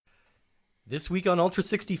This week on Ultra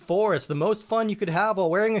 64, it's the most fun you could have while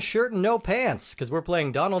wearing a shirt and no pants, because we're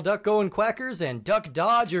playing Donald Duck Goin' Quackers and Duck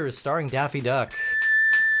Dodgers, starring Daffy Duck.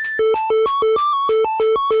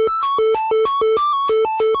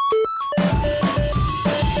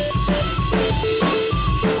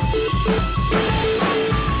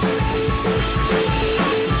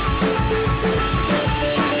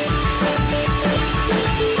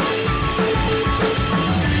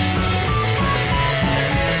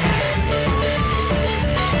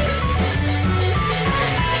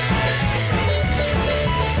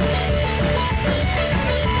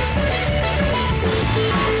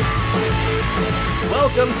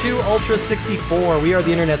 Welcome to Ultra 64. We are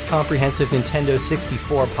the internet's comprehensive Nintendo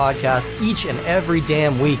 64 podcast. Each and every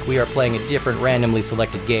damn week, we are playing a different randomly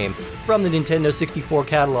selected game from the Nintendo 64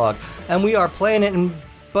 catalog. And we are playing it, and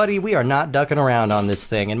buddy, we are not ducking around on this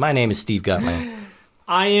thing. And my name is Steve Guntman.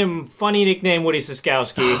 I am funny nickname Woody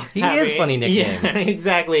Siskowski. He is funny nickname. Yeah,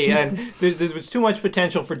 exactly. And there was too much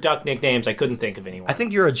potential for duck nicknames. I couldn't think of anyone. I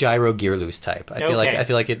think you're a Gyro Gear Loose type. I feel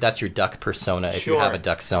like that's your duck persona if you have a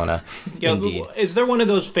duck sona. Yeah, indeed. Is there one of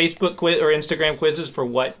those Facebook quiz or Instagram quizzes for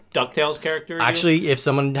what DuckTales character are you? Actually, if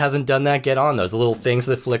someone hasn't done that, get on those. The little things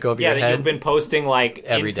that flick over your head. Yeah, that you've been posting like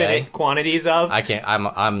every infinite day. Quantities of. I can't.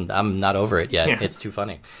 I'm not over it yet. Yeah. It's too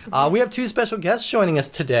funny. We have two special guests joining us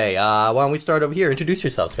today. Why don't we start over here? Introduce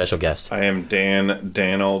yourself, special guest. I am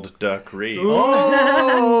Danold Duck Reed.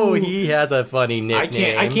 Oh, he has a funny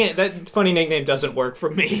nickname. I can't. That funny nickname doesn't work for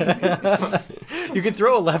me. You could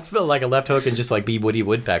throw a left hook and just like be Woody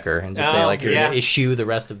Woodpecker and just say like you're gonna issue the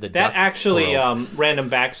rest of the that duck actually world. Random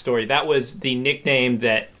backstory. That was the nickname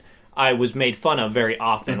that I was made fun of very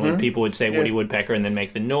often when people would say Woody Woodpecker and then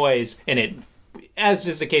make the noise. And it, as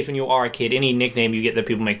is the case when you are a kid, any nickname you get that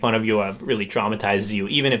people make fun of you really traumatizes you,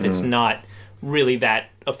 even if it's not really that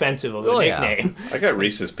offensive of a nickname. I got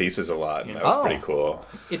Reese's Pieces a lot, and that was pretty cool.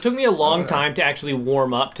 It took me a long time to actually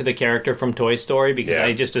warm up to the character from Toy Story because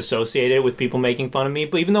I just associated it with people making fun of me.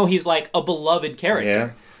 But even though he's like a beloved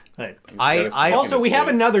character. I also, we have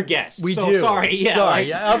another guest. We do. Sorry.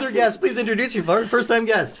 Other guests, please introduce your first-time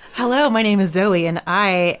guest. Hello, my name is Zoe, and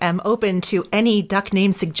I am open to any duck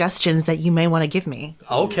name suggestions that you may want to give me.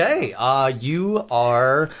 Okay. You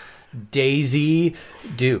are Daisy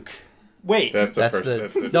Duke. Wait, that's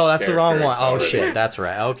the wrong one. Oh shit, that's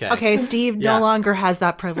right. Okay, Steve no longer has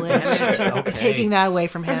that privilege. Taking that away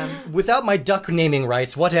from him. Without my duck naming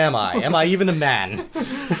rights, what am I? Am I even a man?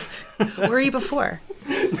 Where were you before?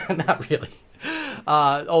 Not really.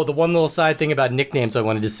 The one little side thing about nicknames I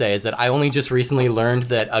wanted to say is that I only just recently learned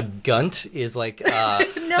that a gunt is like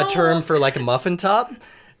a term for like a muffin top.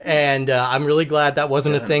 And I'm really glad that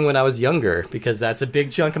wasn't a thing when I was younger, because that's a big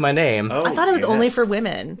chunk of my name. I thought it was only for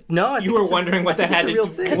women. No, you were wondering what that had to do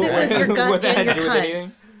with anything. Because it was your gut and your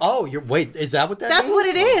cunt. Oh, wait, is that what that That's means? what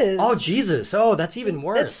it is. Oh, Jesus. Oh, that's even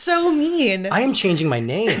worse. That's so mean. I am changing my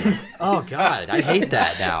name. Oh, God, I hate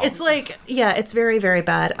that now. It's like, it's very, very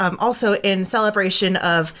bad. Also, in celebration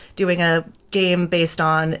of doing a game based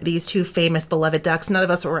on these two famous beloved ducks, none of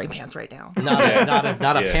us are wearing pants right now.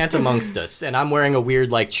 Not a pant amongst us. And I'm wearing a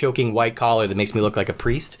weird, like, choking white collar that makes me look like a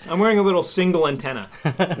priest. I'm wearing a little single antenna.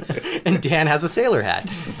 And Dan has a sailor hat.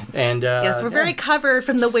 And yes, we're very covered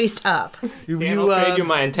from the waist up. Dan, I'll trade you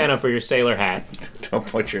my antenna for your sailor hat. Don't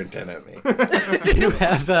point your antenna at me. You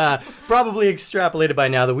have probably extrapolated by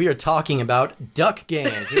now that we are talking about duck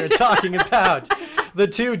games. We are talking about the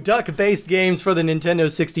two duck-based games for the Nintendo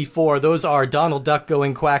 64. Those are Donald Duck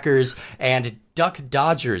Goin' Quackers and Duck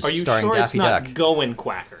Dodgers, starring Daffy Duck. Not Goin'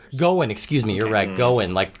 Quackers? Goin', excuse me, you're right.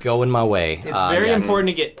 Goin', like going my way. It's very important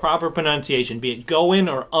to get proper pronunciation, be it Goin'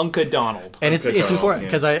 or Unca Donald. And it's important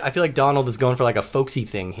because I feel like Donald is going for like a folksy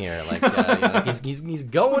thing here. Like he's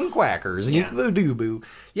going Quackers. Boo.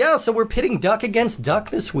 Yeah, so we're pitting duck against duck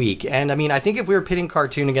this week. And I mean, I think if we were pitting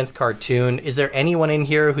cartoon against cartoon, is there anyone in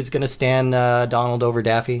here who's going to stand Donald over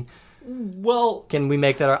Daffy? Well, can we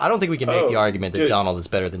make that? I don't think we can make the argument that Donald is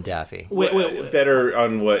better than Daffy. Wait, better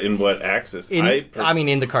on what? In what axis? I mean,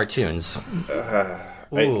 in the cartoons.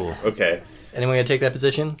 Okay. Anyone gonna take that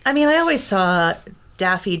position? I mean, I always saw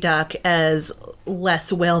Daffy Duck as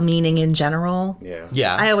less well-meaning in general.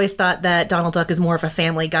 Yeah. I always thought that Donald Duck is more of a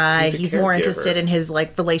family guy. He's more interested in his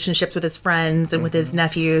like relationships with his friends and with his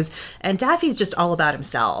nephews. And Daffy's just all about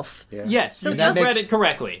himself. Yeah. Yes, so you read it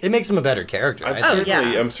correctly. It makes him a better character.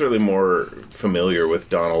 I'm certainly more familiar with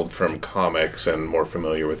Donald from comics and more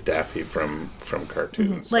familiar with Daffy from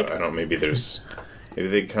cartoons. Like, so I don't. Maybe there's. Maybe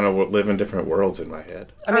they kind of live in different worlds in my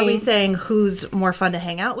head. Are we saying who's more fun to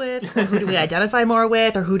hang out with, or who do we identify more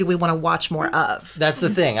with, or who do we want to watch more of? That's the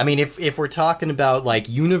thing. I mean, if we're talking about like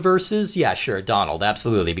universes, yeah, sure, Donald,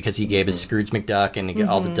 absolutely, because he gave us Scrooge McDuck and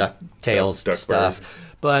all the DuckTales Duckburg. stuff.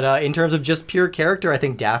 But in terms of just pure character, I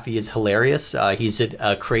think Daffy is hilarious. He's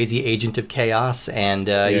a crazy agent of chaos, and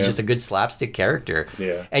he's just a good slapstick character.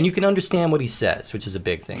 Yeah. And you can understand what he says, which is a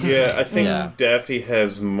big thing. Yeah, I think Daffy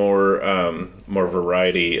has more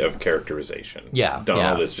variety of characterization. Yeah,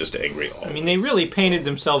 Donald yeah. is just angry always. I mean, they really painted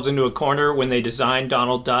themselves into a corner when they designed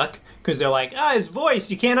Donald Duck. Because they're like, his voice,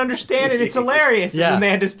 you can't understand it, it's hilarious. Yeah. And then they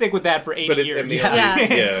had to stick with that for 80 years.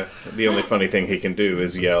 The only funny thing he can do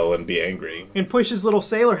is yell and be angry. And push his little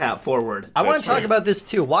sailor hat forward. I want That's to talk right. about this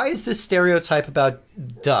too. Why is this stereotype about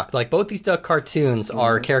Duck? Like, both these Duck cartoons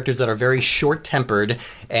are characters that are very short-tempered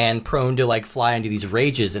and prone to like fly into these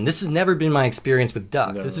rages. And this has never been my experience with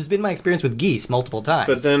ducks. No. This has been my experience with geese multiple times.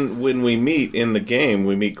 But then when we meet in the game,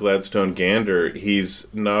 we meet Gladstone Gander. He's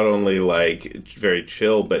not only like very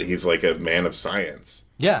chill, but he's like a man of science.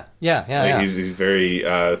 yeah. He's a very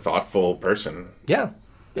thoughtful person. Yeah,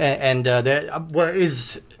 and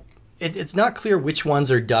it's not clear which ones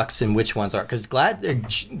are ducks and which ones are, because Gyro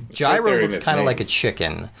there in looks his kind of name. like a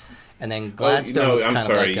chicken, and then Gladstone looks I'm kind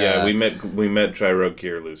sorry. of like we met Gyro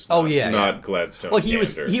Gearloose. Oh, yeah, not yeah. Gladstone. well, he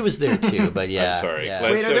Gander. was there too, but yeah. I'm sorry. yeah.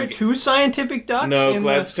 Wait, are there two scientific ducks? No, in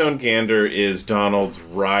Gladstone Gander is Donald's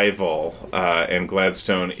rival, and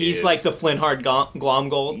Gladstone He's is like the Flintheart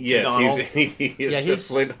Glomgold. to Yes, Donald. he is Yeah, the his-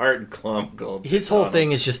 Flintheart Glomgold. His whole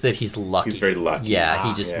thing is just that he's lucky. He's very lucky. Yeah,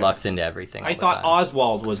 he just Yeah. lucks into everything. I all the thought time.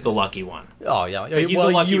 Oswald was the lucky one. Oh yeah, he's a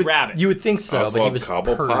lucky you would, rabbit. You would think so, but he Oswald was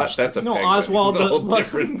Cobblepot. purged. That's a No, penguin. Oswald It's a whole the-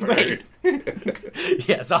 different wait. bird.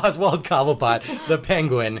 Yes, Oswald Cobblepot, the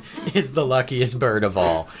penguin, is the luckiest bird of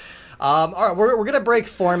all. All right, we're going to break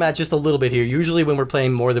format just a little bit here. Usually when we're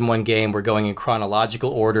playing more than one game, we're going in chronological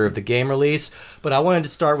order of the game release. But I wanted to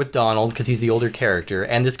start with Donald because he's the older character,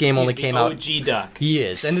 and this game only He's came the out... OG duck. He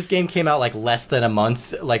is, and this game came out like less than a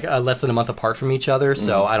month apart from each other,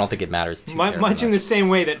 so I don't think it matters too terribly Much in much. the same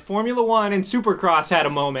way that Formula One and Supercross had a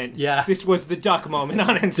moment. Yeah. This was the duck moment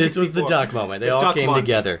on N64. This was the duck moment. They The all duck came month.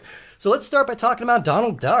 together. So let's start by talking about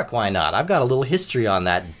Donald Duck. Why not? I've got a little history on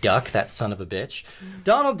that duck, that son of a bitch.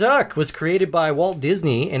 Donald Duck was created by Walt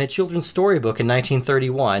Disney in a children's storybook in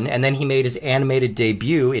 1931, and then he made his animated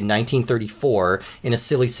debut in 1934 in a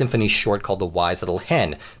silly symphony short called The Wise Little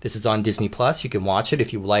Hen. This is on Disney Plus. You can watch it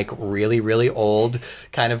if you like really, really old,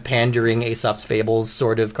 kind of pandering Aesop's Fables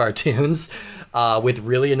sort of cartoons. With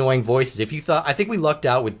really annoying voices. I think we lucked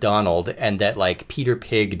out with Donald, and that like Peter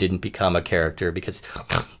Pig didn't become a character because.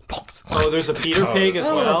 Oh, there's a Peter Pig as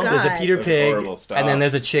Oh, well. God. There's a Peter That's Pig, horrible stuff. and then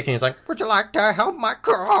there's a chicken. He's like, "Would you like to help my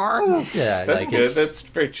car?" Yeah, That's like good. it's- That's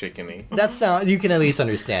very chickeny. that sound. You can at least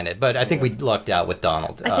understand it, but I think we lucked out with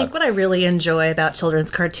Donald. I think what I really enjoy about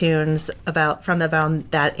children's cartoons about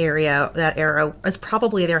that era is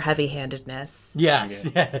probably their heavy-handedness. yes,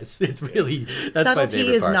 it's really that's my Subtlety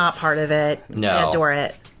favorite is part. not part of it. No. I adore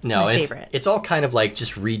it. No, my it's favorite. it's all kind of like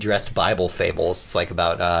just redressed Bible fables. It's like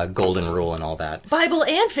about Golden Rule and all that. Bible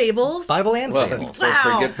and fables. Bible and Well, fables. don't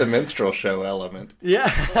Wow. forget the minstrel show element.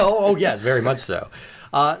 Yeah. Oh, yes, very much so.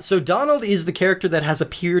 So Donald is the character that has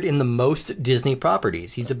appeared in the most Disney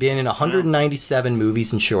properties. He's been in 197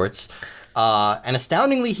 movies and shorts. And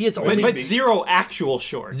astoundingly, he has only But zero actual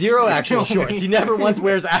shorts. zero actual shorts. He never once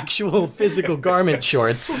wears actual physical garment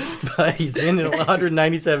shorts, but he's in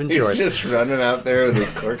 197 He's shorts. just running out there with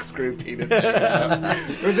his corkscrew penis. We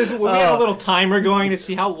had a little timer going to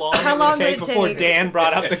see how long long it would did take it before take? Dan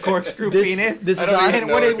brought up the corkscrew This- penis. this is I don't not- even And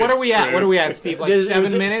know what, if what are it's we at? true. What are we at, Steve? Like It was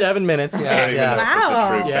 7 minutes? 7 minutes. I Yeah, don't even know yeah. if it's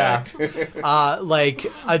a true Yeah. fact.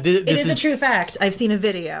 It This is a true fact. I've seen a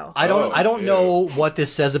video. I don't Oh, know what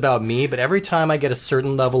this says about me, but every time I get a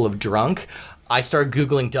certain level of drunk, I start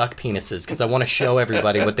Googling duck penises because I want to show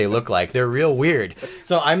everybody what they look like. They're real weird.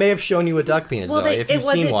 So I may have shown you a duck penis, though, if you've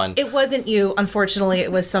seen one. It wasn't you. Unfortunately,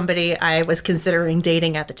 it was somebody I was considering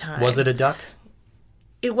dating at the time. Was it a duck?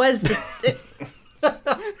 It was.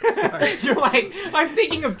 You're like, I'm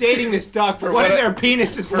thinking of dating this duck. For what what do I- their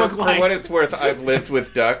penises look For like? what it's worth, I've lived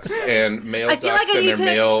with ducks and male I feel ducks like I and need their to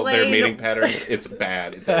their explain- mating patterns. It's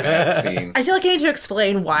bad. It's a bad scene. I feel like I need to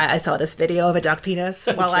explain why I saw this video of a duck penis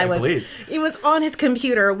while I was. please. It was on his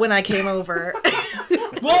computer when I came over.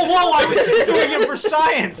 Whoa, I was just doing it for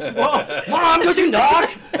science. Whoa. Mom, don't you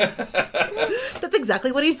knock? That's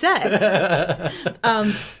exactly what he said.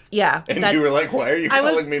 Yeah. And that- you were like, "Why are you I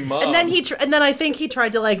was, calling me mom?" and then I think he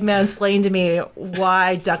tried to like mansplain to me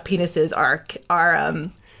why duck penises are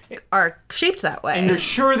are shaped that way. And you're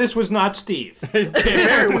sure this was not Steve? It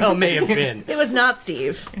very well may have been. It was not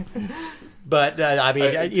Steve. But, I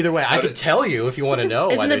mean, either way, I could tell you if you want to know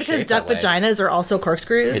why Isn't they're it because shaped duck that way. vaginas are also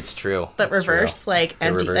corkscrews? It's true. But That's reverse, true. like They're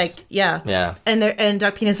empty, reverse. like yeah. Yeah. And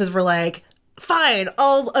duck penises were like, fine,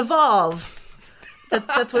 I'll evolve.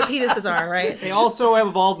 That's what penises are, right? They also have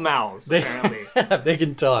evolved mouths, apparently. They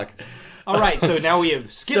can talk. All right, so now we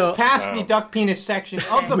have skipped past the duck penis section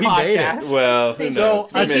of the We made it. podcast. Well, who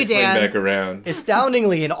knows? Thank We may you, swing Dan. back around.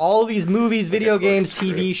 Astoundingly, in all these movies, video games,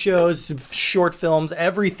 corkscrew. TV shows, short films,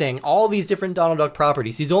 everything, all these different Donald Duck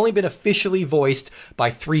properties, he's only been officially voiced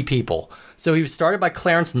by 3 people. So he was started by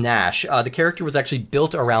Clarence Nash. The character was actually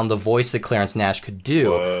built around the voice that Clarence Nash could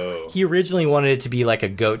do. Whoa. He originally wanted it to be like a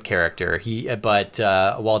goat character. But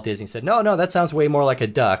Walt Disney said, no, that sounds way more like a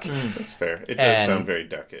duck. That's fair. It does And- sound very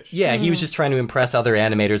duckish. Yeah, he was just trying to impress other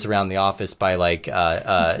animators around the office by like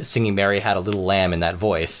singing "Mary Had a Little Lamb" in that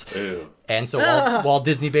voice. Ew. And so Walt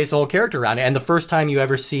Disney based the whole character around it. And the first time you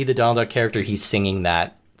ever see the Donald Duck character, he's singing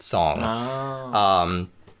that song.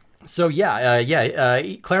 So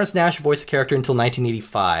Clarence Nash voiced the character until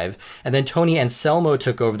 1985, and then Tony Anselmo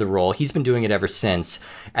took over the role. He's been doing it ever since.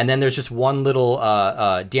 And then there's just one little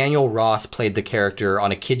Daniel Ross played the character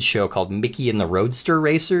on a kids show called Mickey and the Roadster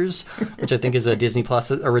Racers, which I think is a Disney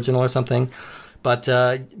Plus original or something. But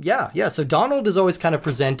so Donald is always kind of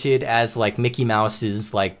presented as like Mickey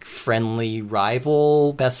Mouse's like friendly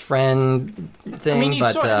rival, best friend thing. I mean,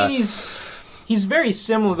 but he's very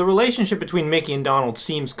similar. The relationship between Mickey and Donald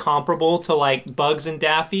seems comparable to like Bugs and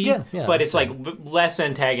Daffy, Yeah, but it's I'd like less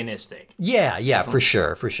antagonistic. yeah, for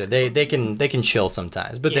sure. They can chill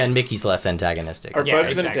sometimes, but then Mickey's less antagonistic. Are Yeah,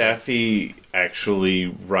 Bugs and exactly. Daffy actually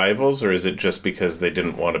rivals, or is it just because they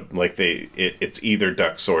didn't want to? Like it's either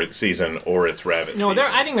duck sort season or it's rabbit No,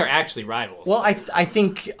 season. I think they're actually rivals. Well, I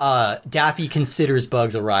think Daffy considers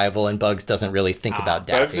Bugs a rival, and Bugs doesn't really think about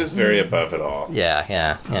Daffy. Bugs is very above it all. Yeah.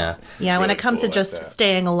 Yeah, when really it comes cool to just like that.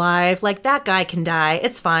 staying alive, like that guy can die.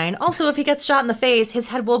 It's fine. Also, if he gets shot in the face, his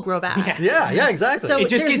head will grow back. Yeah, exactly. So It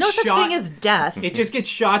just there's gets no such shot- thing as death. It just gets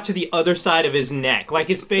shot to the other side of his neck. Like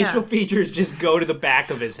his facial Yeah. features just go to the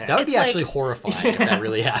back of his head. that would be it's like- actually horrifying if that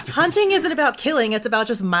really happened. Hunting isn't about killing. It's about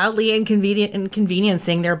just mildly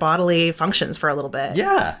inconveniencing their bodily functions for a little bit.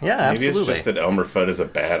 Yeah, Maybe absolutely. it's just that Elmer Fudd is a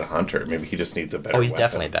bad hunter. Maybe he just needs a better. Oh, he's weapon.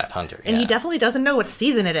 definitely a bad hunter. And yeah. he definitely doesn't know what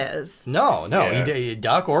season it is. No, Yeah.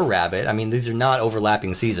 duck or rabbit. I mean, these are not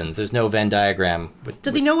overlapping seasons. There's no Venn diagram.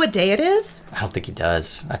 Does he know what day it is? I don't think he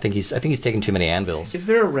does. I think he's taking too many anvils. Is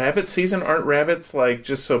there a rabbit season? Aren't rabbits like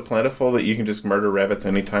just so plentiful that you can just murder rabbits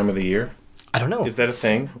any time of the year? I don't know. Is that a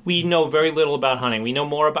thing? We know very little about hunting. We know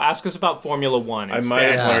more about. Ask us about Formula One. I instead. might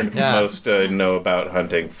have learned yeah. most know about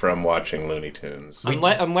hunting from watching Looney Tunes.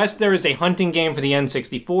 Unless there is a hunting game for the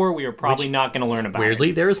N64, we are probably not going to learn about Weirdly,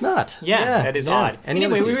 it. there is not. Yeah, that is odd. Any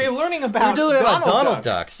Anyway, other we season. were learning We're about doing about Donald Duck.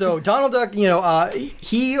 Duck. So Donald Duck,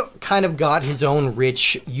 he kind of got his own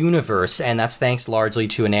rich universe, and that's thanks largely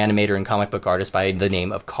to an animator and comic book artist by the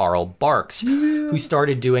name of Carl Barks, who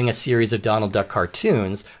started doing a series of Donald Duck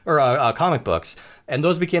cartoons or comic books. And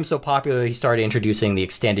those became so popular, he started introducing the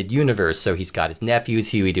extended universe. So he's got his nephews,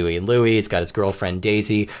 Huey, Dewey, and Louie. He's got his girlfriend,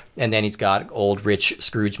 Daisy. And then he's got old rich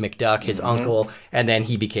Scrooge McDuck, his uncle. And then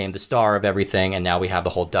he became the star of everything. And now we have the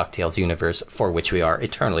whole DuckTales universe, for which we are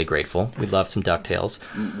eternally grateful. We love some DuckTales.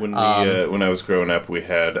 When I was growing up, we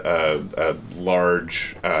had a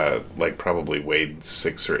large, like probably weighed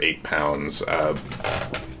 6 or 8 pounds,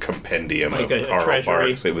 compendium Like of a Carl treasury?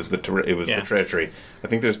 Barks. It was the Yeah. treasury. I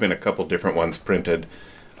think there's been a couple different ones printed.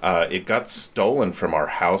 It got stolen from our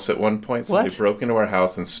house at one point. So What? they broke into our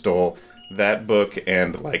house and stole that book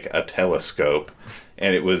and like a telescope.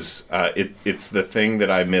 And it was it's the thing that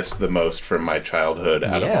I miss the most from my childhood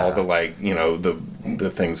out of Yeah. all the the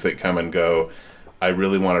things that come and go. I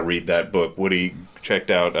really want to read that book. Woody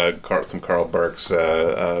checked out some Carl Barks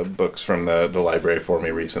books from the library for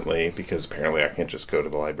me recently because apparently I can't just go to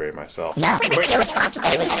the library myself. No, it was irresponsible.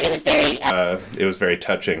 It was very... It was very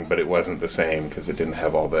touching, but it wasn't the same because it didn't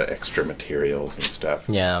have all the extra materials and stuff.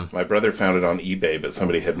 Yeah. My brother found it on eBay, but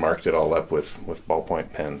somebody had marked it all up with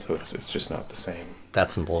ballpoint pens, so it's just not the same.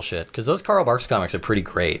 That's some bullshit. Because those Carl Barks comics are pretty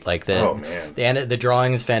great. Like Oh, man. the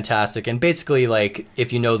drawing is fantastic, and basically, like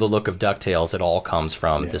if you know the look of DuckTales, it all comes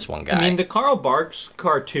from this one guy. I mean, the Carl Barks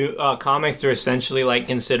cartoon comics are essentially like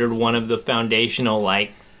considered one of the foundational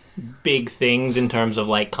like big things in terms of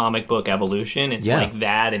like comic book evolution. It's Yeah. like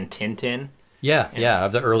that and Tintin. yeah,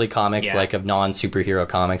 of the early comics, Yeah. like of non-superhero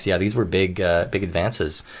comics. Yeah, these were big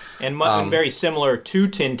advances. And very similar to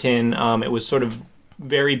Tintin, it was sort of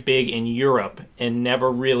very big in Europe and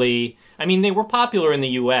never really... I mean, they were popular in the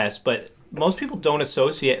U.S., but most people don't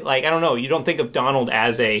associate, like, I don't know, you don't think of Donald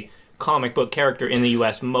as a comic book character in the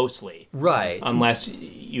U.S. mostly. Right. Unless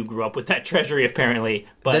you grew up with that treasury, apparently.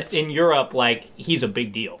 But That's- in Europe, like, he's a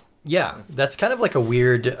big deal. Yeah, that's kind of like a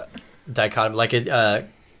weird dichotomy. Like,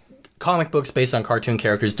 comic books based on cartoon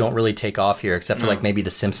characters don't really take off here, except for like maybe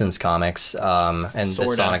the Simpsons comics and the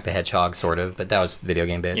Sorta. Sonic the Hedgehog, sort of. But that was video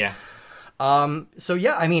game based. Yeah. So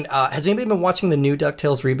yeah, I mean, has anybody been watching the new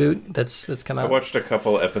DuckTales reboot that's come I out? watched a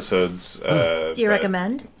couple episodes. Do you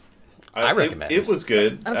recommend? I recommend it. was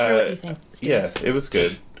good. I don't care what you think, Steve. Yeah, it was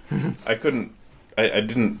good. I couldn't. I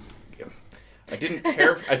didn't. I didn't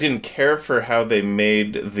care. I didn't care for how they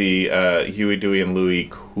made the Huey, Dewey, and Louie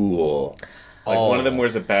cool. Like one of them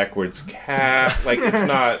wears a backwards cap. Like it's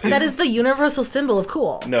not. That is the universal symbol of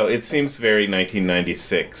cool. No, it seems very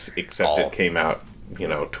 1996. Except Oh. it came out,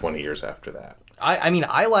 20 years after that. I mean,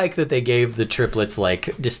 I like that they gave the triplets like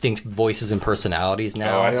distinct voices and personalities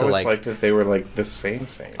now. I so always like, liked that they were like the same.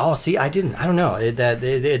 oh, see, I didn't. I don't know.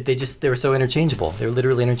 They were so interchangeable. They were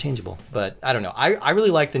literally interchangeable. But I don't know. I really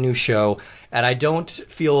like the new show, and I don't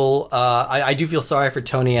feel. I do feel sorry for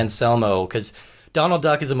Tony Anselmo because Donald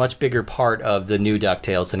Duck is a much bigger part of the new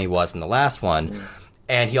DuckTales than he was in the last one,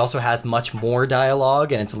 and he also has much more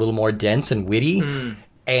dialogue, and it's a little more dense and witty.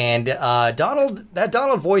 And that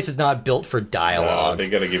Donald voice is not built for dialogue. They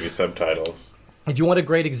got to give you subtitles. If you want a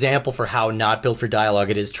great example for how not built for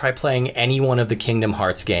dialogue it is, try playing any one of the Kingdom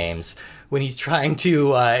Hearts games when he's trying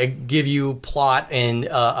to give you plot and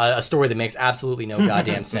a story that makes absolutely no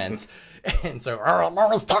goddamn sense. And so, I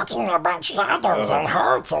was talking about shadows and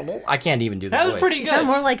hearts. I can't even do that. That was voice. pretty You good. sound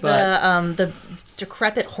more like the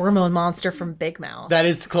decrepit hormone monster from Big Mouth. That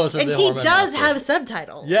is closer and to the he Hormone does Monster. have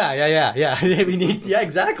subtitles. Yeah. He needs,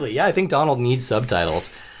 exactly. Yeah, I think Donald needs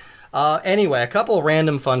subtitles. Anyway, a couple of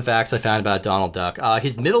random fun facts I found about Donald Duck.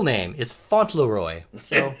 His middle name is Fauntleroy.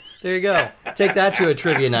 So there you go. Take that to a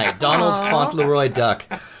trivia night. Donald Fauntleroy Duck.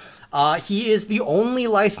 He is the only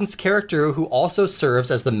licensed character who also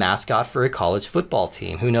serves as the mascot for a college football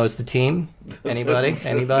team. Who knows the team? Anybody?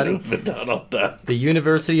 The Donald Ducks. The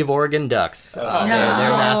University of Oregon Ducks. Their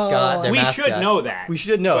mascot. We should know that. We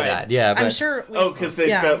should know But that. Yeah, but I'm sure. Because they've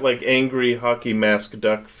got like angry hockey mask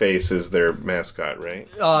duck face as their mascot, right?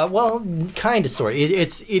 well, kind of, sort of.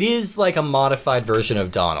 It is like a modified version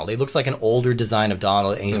of Donald. It looks like an older design of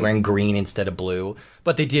Donald, and he's wearing green instead of blue.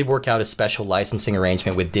 But they did work out a special licensing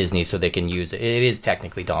arrangement with Disney so they can use it. It is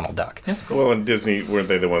technically Donald Duck. Well, and Disney, weren't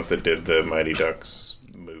they the ones that did the Mighty Ducks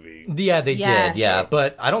movie? Yeah, they Yes. did. Yeah,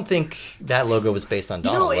 but I don't think that logo was based on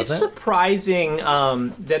Donald, it's was it? surprising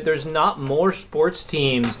that there's not more sports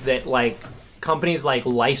teams that like companies like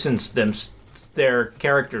license their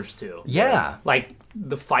characters to. Yeah. Like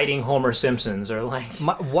the Fighting Homer Simpsons, or like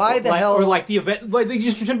Why the hell? or like the event. Like they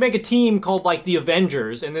just should make a team called like the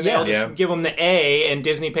Avengers, and then Yeah. they'll just Yeah. give them the A, and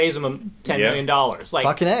Disney pays them $10 million. Like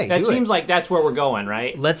Fucking A, that do seems it. like that's where we're going,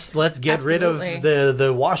 right? Let's get rid Absolutely. of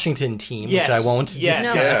the Washington team, Yes. which I won't Yes.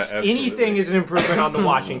 discuss. Yeah, absolutely. Anything is an improvement on the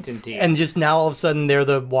Washington team. And just now, all of a sudden, they're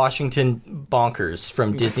the Washington Bonkers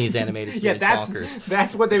from Disney's animated yeah, series that's Bonkers.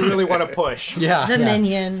 that's what they really want to push. Yeah, The yeah.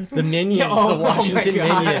 Minions. The Minions, Oh, the oh my Washington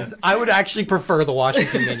God. Minions. I would actually prefer the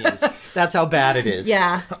Washington Minions. That's how bad it is.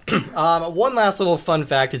 Yeah. One last little fun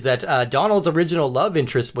fact is that Donald's original love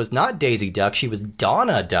interest was not Daisy Duck. She was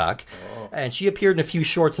Donna Duck. And she appeared in a few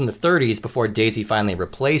shorts in the 30s before Daisy finally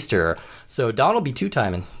replaced her. So Donald be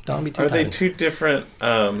two-timing. Donald be Are two-timing. they two different?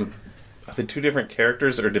 Are they two different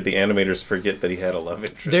characters, or did the animators forget that he had a love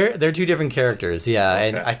interest? They're two different characters, yeah.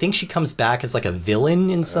 And Okay. I think she comes back as like a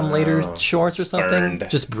villain in some later shorts or something. spurned.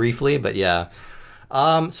 Just briefly, but yeah.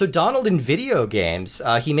 So Donald in video games.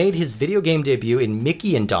 He made his video game debut in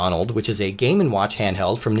Mickey and Donald, which is a Game & Watch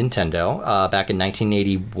handheld from Nintendo, back in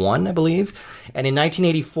 1981, I believe. And in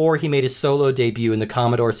 1984, he made his solo debut in the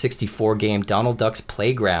Commodore 64 game Donald Duck's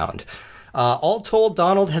Playground. All told,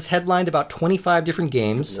 Donald has headlined about 25 different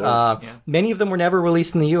games. Many of them were never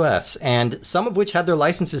released in the US, and some of which had their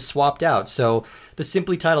licenses swapped out. So the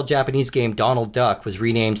simply titled Japanese game Donald Duck was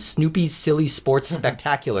renamed Snoopy's Silly Sports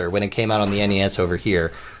Spectacular when it came out on the NES over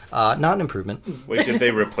here. Not an improvement. Wait, did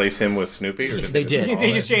they replace him with Snoopy? Or did They did.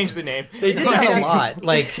 They just changed the name. They did that a lot.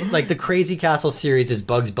 Like the Crazy Castle series is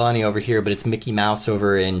Bugs Bunny over here, but it's Mickey Mouse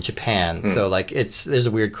over in Japan. So like there's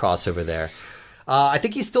a weird crossover there. I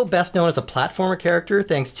think he's still best known as a platformer character,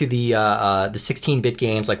 thanks to the 16-bit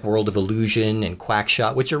games like World of Illusion and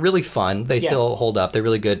Quackshot, which are really fun. They still hold up. They're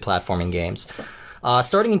really good platforming games.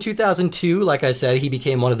 Starting in 2002, like I said, he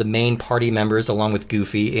became one of the main party members, along with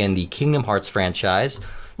Goofy, in the Kingdom Hearts franchise,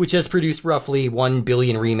 which has produced roughly 1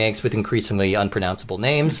 billion remakes with increasingly unpronounceable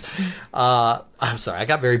names. I'm sorry, I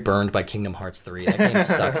got very burned by Kingdom Hearts 3. That game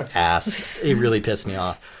sucks ass. It really pissed me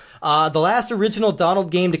off. The last original Donald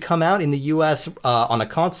game to come out in the US on a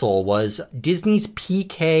console was Disney's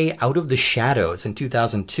PK Out of the Shadows in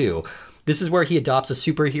 2002. This is where he adopts a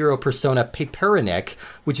superhero persona, Peppernick,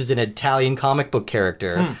 which is an Italian comic book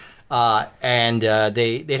character.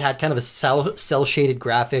 They'd had kind of a cell-shaded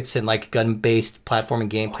graphics and like gun-based platforming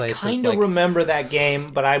gameplay. I kind of remember that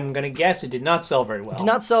game, but I'm going to guess it did not sell very well. Did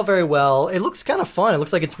not sell very well. It looks kind of fun. It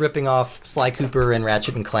looks like it's ripping off Sly Cooper and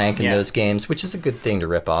Ratchet and Clank and those games, which is a good thing to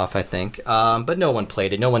rip off, I think. But no one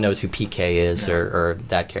played it. No one knows who PK is or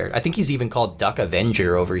that character. I think he's even called Duck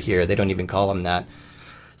Avenger over here. They don't even call him that.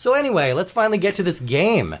 So anyway, let's finally get to this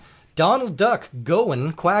game. Donald Duck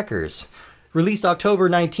Goin' Quackers. Released October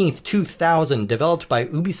 19th, 2000, developed by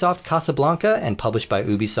Ubisoft Casablanca and published by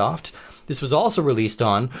Ubisoft. This was also released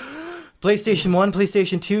on PlayStation 1,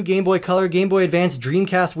 PlayStation 2, Game Boy Color, Game Boy Advance,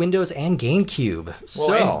 Dreamcast, Windows, and GameCube.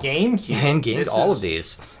 And GameCube. And all of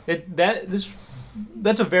these.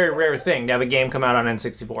 That's a very rare thing to have a game come out on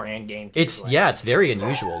N64 and GameCube. It's very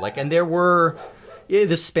unusual.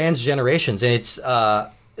 This spans generations, and it's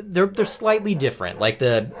they're slightly different. Like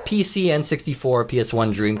the PC, N64,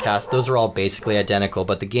 PS1, Dreamcast, those are all basically identical,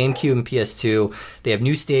 but the GameCube and PS2, they have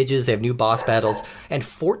new stages, they have new boss battles, and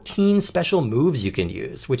 14 special moves you can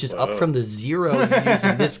use, which is up from the 0 you use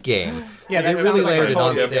in this game. Yeah, they that really sounds like layered it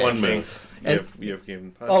on. You have one move. You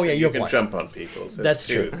can punch. You can one. jump on people. So That's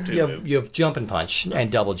true. You have jump and punch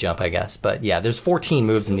and double jump, I guess. But yeah, there's 14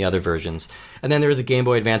 moves in the other versions. And then there is a Game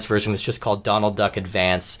Boy Advance version that's just called Donald Duck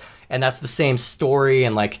Advance. And that's the same story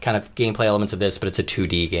and like kind of gameplay elements of this, but it's a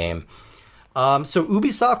 2D game. So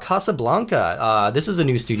Ubisoft Casablanca, this is a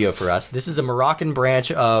new studio for us. This is a Moroccan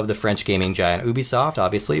branch of the French gaming giant Ubisoft,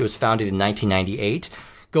 obviously. It was founded in 1998.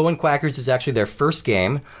 Goin' Quackers is actually their first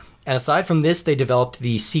game. And aside from this, they developed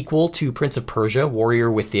the sequel to Prince of Persia,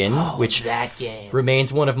 Warrior Within, which that game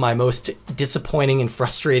remains one of my most disappointing and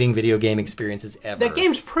frustrating video game experiences ever. That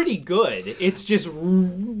game's pretty good. It's just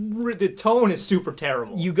the tone is super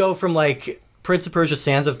terrible. You go from like Prince of Persia: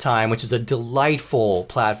 Sands of Time, which is a delightful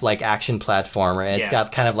action platformer, and it's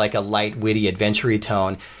got kind of like a light, witty, adventure-y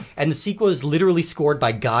tone. And the sequel is literally scored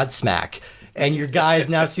by Godsmack. And your guy is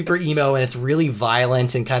now super emo, and it's really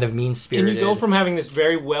violent and kind of mean-spirited. And you go from having this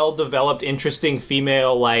very well-developed, interesting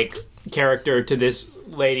female character to this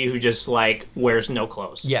lady who just wears no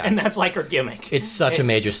clothes. Yeah, and that's her gimmick. It's such a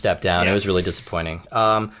major step down. Yeah. It was really disappointing.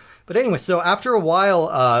 But anyway, so after a while,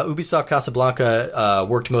 Ubisoft Casablanca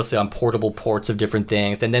worked mostly on portable ports of different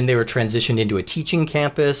things, and then they were transitioned into a teaching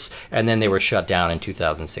campus, and then they were shut down in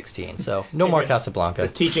 2016. So no more Casablanca. The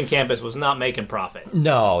teaching campus was not making profit.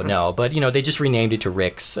 No, but they just renamed it to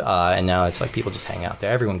Rick's, and now it's like people just hang out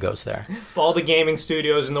there. Everyone goes there. Of all the gaming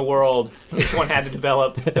studios in the world, which one had to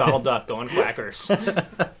develop Donald Duck Goin' Quackers?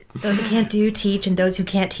 Those who can't teach, and those who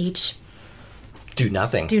can't teach do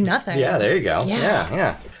nothing. Yeah, there you go.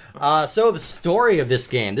 Yeah. So the story of this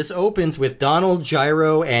game, this opens with Donald,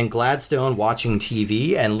 Gyro, and Gladstone watching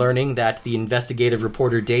TV and learning that the investigative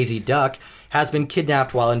reporter Daisy Duck has been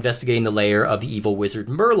kidnapped while investigating the lair of the evil wizard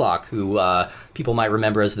Murloc, who people might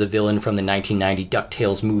remember as the villain from the 1990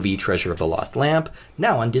 DuckTales movie Treasure of the Lost Lamp,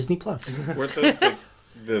 now on Disney+. Weren't those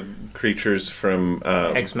the creatures from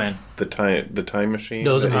X-Men? The time machine?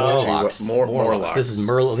 Those are Morlocks. Morlocks. This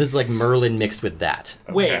is like Merlin mixed with that.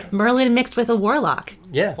 Okay. Wait. Merlin mixed with a warlock.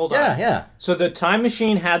 Yeah. Hold on. Yeah. So the time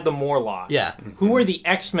machine had the Morlocks. Yeah. Who were the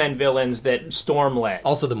X-Men villains that Storm led?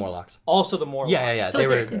 Also the Morlocks. Also the Morlocks. Yeah. So They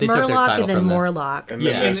it's took their Murloc title and then from them. Morlock. And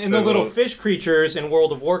then there's And the little fish creatures in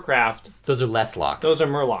World of Warcraft, Those are less locked. those are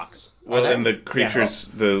Murlocs. Well, and the creatures,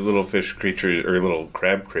 the little fish creatures or little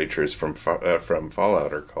crab creatures from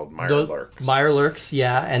Fallout are called Mirelurks. Mirelurks,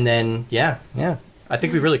 yeah, and then yeah. I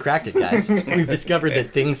think we really cracked it, guys. We've discovered that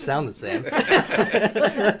things sound the same.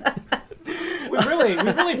 We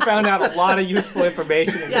really found out a lot of useful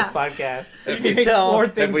information in this podcast. You can tell. explore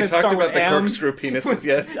things Have we that talked start about with the M. corkscrew penises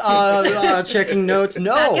yet? Checking notes.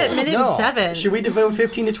 No. Back at minute no. 7. Should we devote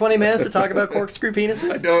 15 to 20 minutes to talk about corkscrew I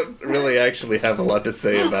penises? don't really actually have a lot to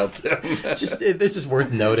say about them. It's just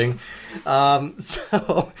worth noting.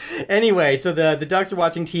 So anyway, so the ducks are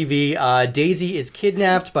watching TV. Daisy is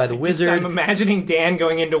kidnapped by the wizard. I'm imagining Dan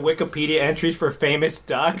going into Wikipedia entries for famous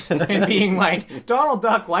ducks and being like, Donald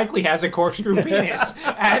Duck likely has a corkscrew penis,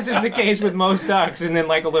 as is the case with most ducks, and then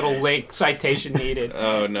a little link citation needed.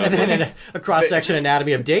 Oh no! And then a cross-section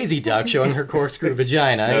anatomy of Daisy Duck showing her corkscrew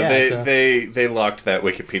vagina. No, Yeah, they locked that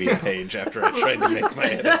Wikipedia page after I tried to make my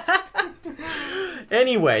edits.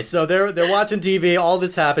 Anyway, so they're watching TV. All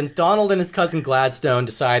this happens. Donald and his cousin Gladstone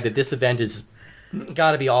decide that this event is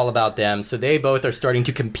got to be all about them. So they both are starting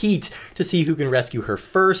to compete to see who can rescue her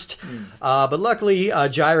first. But luckily,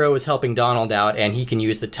 Gyro is helping Donald out, and he can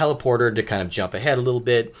use the teleporter to kind of jump ahead a little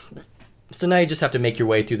bit. So now you just have to make your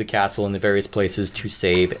way through the castle and the various places to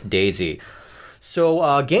save Daisy. So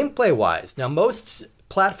gameplay-wise, now most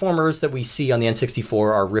platformers that we see on the N64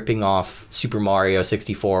 are ripping off Super Mario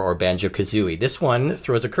 64 or Banjo-Kazooie. This one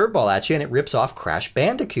throws a curveball at you and it rips off Crash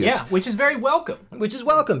Bandicoot. Yeah, which is very welcome. Which is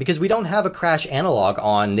welcome because we don't have a Crash analog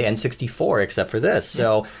on the N64 except for this.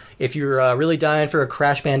 So if you're really dying for a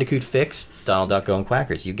Crash Bandicoot fix, Donald Duck Go and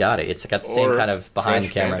Quackers, you got it. It's got the same kind of behind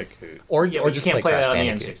Crash the camera. Bandicoot. Or Yeah, but just you can't play Crash that on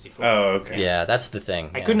Bandicoot. the N64. Oh, okay. Yeah, that's the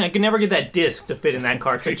thing. I could never get that disc to fit in that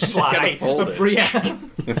cartridge slot. gotta fold it. Yeah.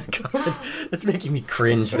 That's making me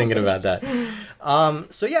cringe thinking about that.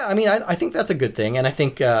 So yeah, I mean, I think that's a good thing, and I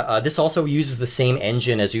think this also uses the same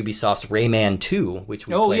engine as Ubisoft's Rayman 2, which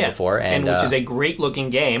we played before, and which is a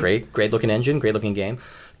great-looking game. Great-looking engine, great-looking game.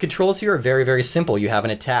 Controls here are very, very simple. You have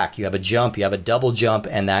an attack, you have a jump, you have a double jump,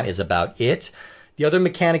 and that is about it. The other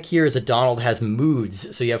mechanic here is that Donald has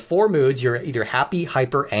moods. So you have 4 moods. You're either happy,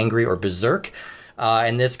 hyper, angry, or berserk.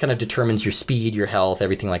 And this kind of determines your speed, your health,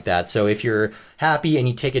 everything like that. So if you're happy and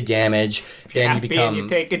you take a damage, then you become... and you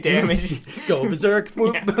take a damage. go berserk,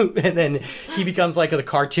 boop, boop, and then he becomes like the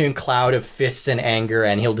cartoon cloud of fists and anger,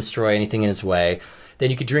 and he'll destroy anything in his way. Then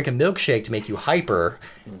you could drink a milkshake to make you hyper.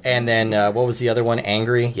 And then, what was the other one?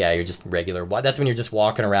 Angry? Yeah, you're just regular. That's when you're just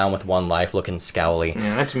walking around with 1 life looking scowly.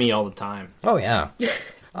 Yeah, that's me all the time. Oh, yeah.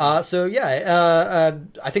 I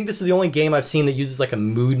think this is the only game I've seen that uses like a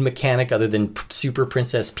mood mechanic other than Super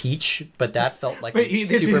Princess Peach, but that felt like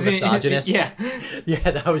super misogynist. Yeah. Yeah,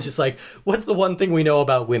 that was just like, what's the one thing we know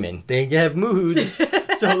about women? They have moods,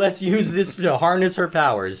 so let's use this to harness her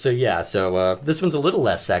powers. So yeah, this one's a little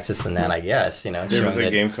less sexist than that, I guess. You know, There was a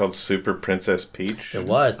game called Super Princess Peach. It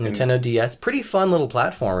was Nintendo DS, pretty fun little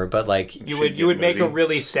platformer, but like You would make her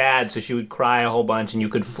really sad, so she would cry a whole bunch, and you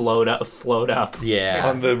could float up. yeah.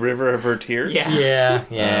 On the River of Her Tears? Yeah.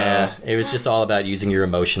 Yeah. It was just all about using your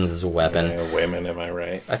emotions as a weapon. Women, am I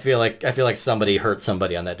right? I feel like somebody hurt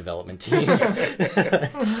somebody on that development team.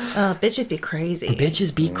 Bitches be crazy.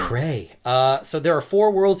 Bitches be cray. So there are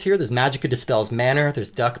 4 worlds here. There's Magica Dispels Manor,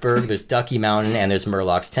 there's Duckburg, there's Ducky Mountain, and there's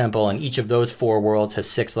Murloc's Temple. And each of those 4 worlds has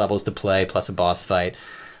 6 levels to play, plus a boss fight.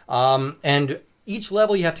 And each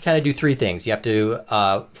level you have to kind of do 3 things. You have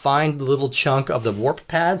to find the little chunk of the warp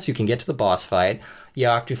pad so you can get to the boss fight. You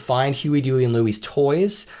have to find Huey, Dewey, and Louie's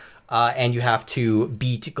toys. And you have to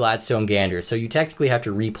beat Gladstone Gander. So you technically have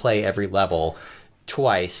to replay every level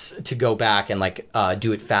twice to go back and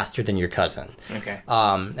do it faster than your cousin. Okay.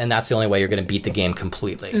 And that's the only way you're going to beat the game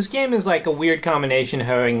completely. This game is like a weird combination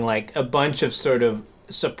having like a bunch of sort of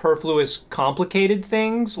superfluous, complicated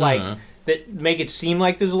things that make it seem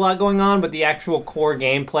like there's a lot going on, but the actual core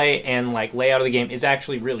gameplay and like layout of the game is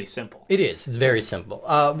actually really simple. It is. It's very simple.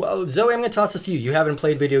 Well, Zoe, I'm going to toss this to you. You haven't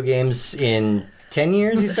played video games in 10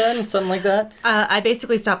 years, you said? Something like that? I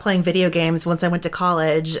basically stopped playing video games once I went to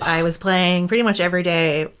college. I was playing pretty much every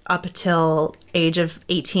day up until age of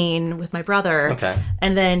 18 with my brother. Okay.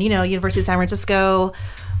 And then, University of San Francisco,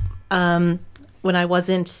 when I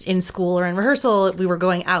wasn't in school or in rehearsal, we were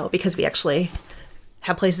going out because we actually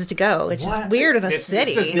have places to go, which is weird in a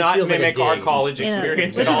city. This does not feels like a mimic our dig. college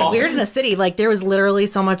experience Which at all. is weird in a city. Like, there was literally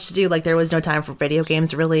so much to do. Like, there was no time for video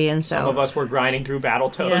games, really, and so... Some of us were grinding through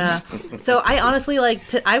Battletoads. Yeah. So I honestly,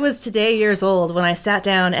 I was today years old when I sat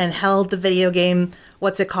down and held the video game...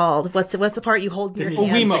 What's it called? What's the part you hold in your A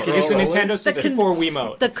hands? Wiimote. It's a Nintendo 64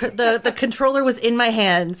 Wiimote. The controller was in my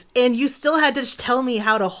hands, and you still had to tell me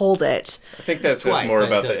how to hold it. I think that says Twice, more I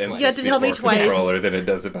about did the twice. N64 You had to tell me twice. controller than it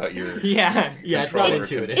does about your... Yeah. Yeah, it's not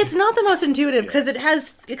intuitive. It's not the most intuitive because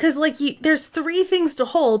there's 3 things to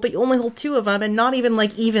hold, but you only hold 2 of them, and not even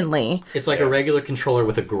evenly. It's like a regular controller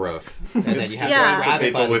with a growth. And then you have Yeah. to grab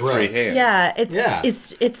it by People the with 3 growth. hands. Yeah,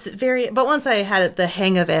 it's very. But once I had the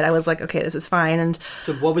hang of it, I was like, okay, this is fine. And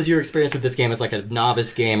So what was your experience with this game as like a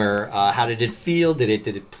novice gamer? How did it feel? Did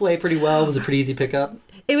it play pretty well? Was it pretty easy pickup?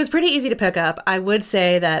 it was pretty easy to pick up. I will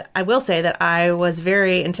say that I was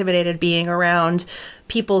very intimidated being around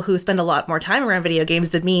people who spend a lot more time around video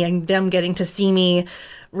games than me, and them getting to see me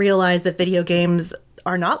realize that video games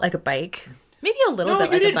are not like a bike. Maybe a little bit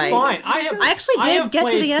like a bike. Fine. I actually did get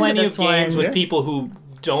to the end of this games one. with people who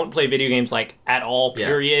don't play video games like at all,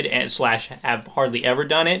 period, and / have hardly ever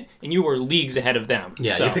done it, and you were leagues ahead of them.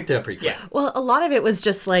 Yeah, so, you picked it up pretty quick. Yeah. Well, a lot of it was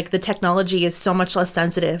just like the technology is so much less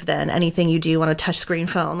sensitive than anything you do on a touchscreen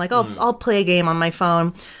phone. Like, I'll play a game on my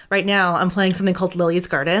phone. Right now, I'm playing something called Lily's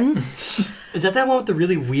Garden. Is that one with the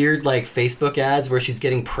really weird, like, Facebook ads where she's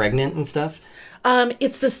getting pregnant and stuff?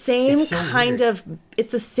 It's the same It's so weird. it's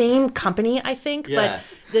the same company, I think, Yeah.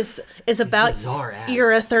 but this is about bizarre ads.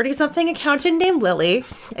 you're a 30-something accountant named Lily,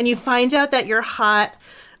 and you find out that your hot,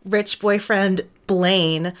 rich boyfriend,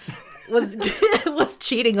 Blaine, was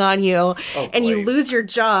cheating on you, and you Blaine. lose your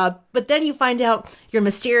job, but then you find out your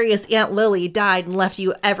mysterious Aunt Lily died and left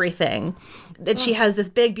you everything. That she has this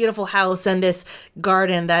big, beautiful house and this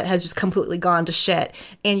garden that has just completely gone to shit.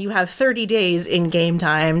 And you have 30 days in game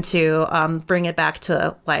time to bring it back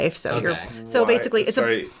to life. So Okay. basically, it's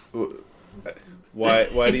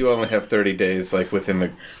Why do you only have 30 days, like, within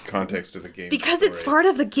the context of the game? because it's story? part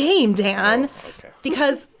of the game, Dan. Oh, okay.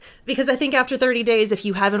 Because I think after 30 days, if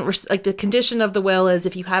you haven't the condition of the will is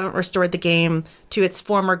if you haven't restored the game to its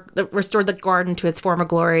restored the garden to its former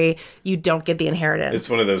glory, you don't get the inheritance. It's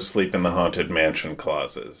one of those sleep in the haunted mansion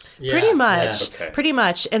clauses. Yeah, Pretty much. yeah. Okay. Pretty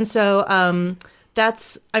much. And so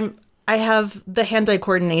I have the hand-eye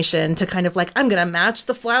coordination to kind of like, I'm going to match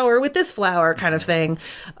the flower with this flower kind of thing.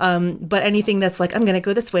 But anything that's like, I'm going to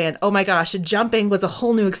go this way. And oh my gosh, jumping was a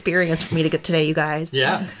whole new experience for me to get today, you guys.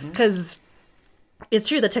 Yeah. Because it's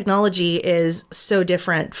true, the technology is so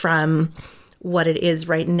different from what it is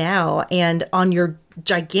right now. And on your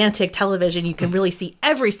gigantic television, you can really see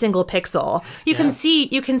every single pixel. You can see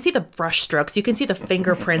the brush strokes, you can see the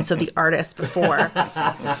fingerprints of the artist before.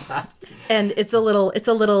 And it's a little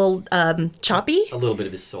choppy. A little bit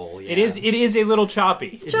of his soul, yeah. It is a little choppy.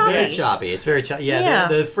 It's choppy. Very choppy. It's very choppy. Yeah, Yeah.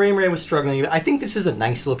 The frame rate was struggling. I think this is a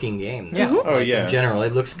nice-looking game. though. Yeah. Oh, yeah. In general,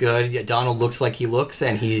 it looks good. Yeah, Donald looks like he looks,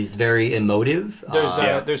 and he's very emotive.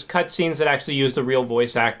 There's cutscenes that actually use the real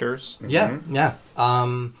voice actors. Yeah.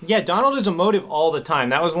 Yeah, Donald is emotive all the time.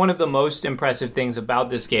 That was one of the most impressive things about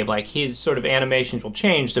this game. Like, his sort of animations will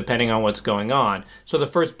change depending on what's going on. So the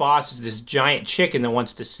first boss is this giant chicken that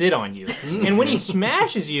wants to sit on you. And when he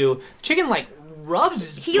smashes you, the chicken, like, rubs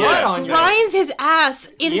his He butt on you. grinds his ass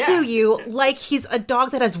into Yeah. you like he's a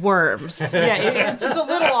dog that has worms. Yeah, it's a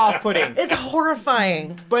little off-putting. It's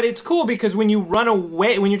horrifying. But it's cool because when you're trying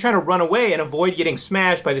to run away and avoid getting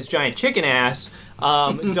smashed by this giant chicken ass,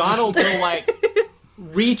 Donald will, like,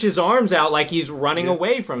 reach his arms out like he's running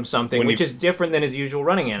away from something, which is different than his usual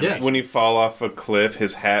running animation. When you fall off a cliff,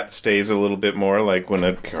 his hat stays a little bit more like when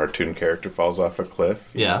a cartoon character falls off a cliff.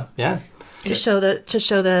 Yeah. To show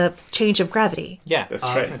the change of gravity. Yeah. That's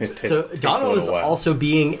right. It So takes a Donald is little while. also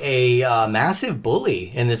being a massive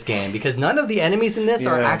bully in this game because none of the enemies in this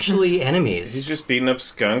are Yeah. actually enemies. He's just beating up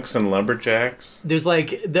skunks and lumberjacks. There's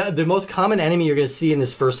like the most common enemy you're going to see in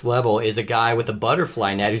this first level is a guy with a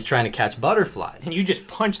butterfly net who's trying to catch butterflies. And you just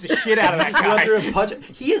punch the shit out of that Go guy. through and punch.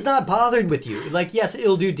 He is not bothered with you. Like, yes,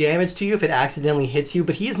 it'll do damage to you if it accidentally hits you,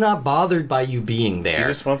 but he is not bothered by you being He there.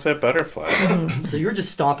 just wants that butterfly. So you're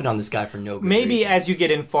just stomping on this guy for no good Maybe reason. as you get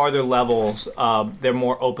in farther levels, they're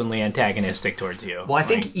more openly antagonistic towards you. Well, I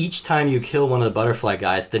think each time you kill one of the butterfly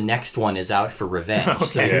guys, the next one is out for revenge.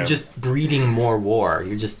 So Okay. you're Yeah. just breeding more war.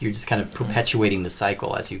 You're just kind of perpetuating the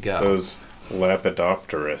cycle as you go. Those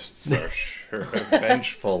Lepidopterists are sure a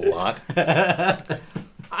vengeful lot.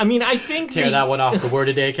 I mean, I think Tear that one off the word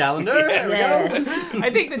a day calendar. There we go. I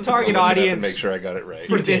think the target I'm gonna have to audience make sure I got it right.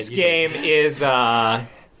 for this game is,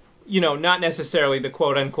 not necessarily the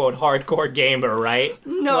quote-unquote hardcore gamer, right?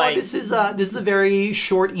 No, Like, this is a very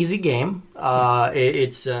short, easy game.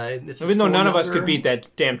 It's even though none of us could beat that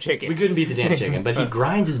damn chicken. We couldn't beat the damn chicken, but he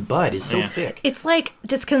grinds his butt. It's so Yeah. thick. It's like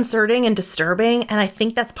disconcerting and disturbing, and I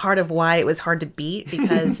think that's part of why it was hard to beat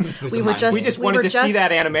because was we a were mind just We just we wanted were to see just-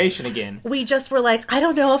 that animation again. We just were like, I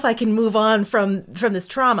don't know if I can move on from this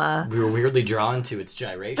trauma. We were weirdly drawn to its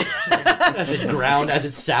gyrations as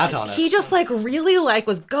it sat on us. He just like really like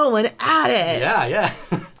was going at it. yeah.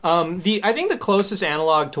 I think the closest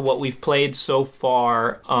analog to what we've played so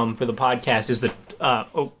far for the podcast is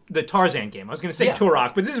the Tarzan game. I was going to say Yeah.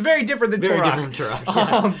 Turok, but this is very different than Very Turok. different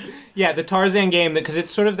from Turok. Yeah, the Tarzan game, because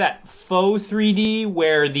it's sort of that faux 3D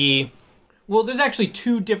where there's actually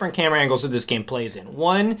two different camera angles that this game plays in.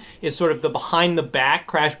 One is sort of the behind-the-back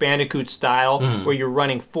Crash Bandicoot style, where you're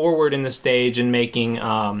running forward in the stage and making,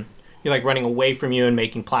 you're like running away from you and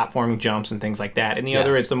making platforming jumps and things like that. And the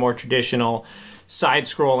other is the more traditional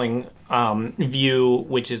side-scrolling view,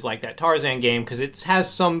 which is like that Tarzan game, because it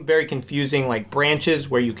has some very confusing like branches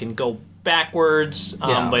where you can go backwards,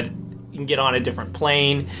 but you can get on a different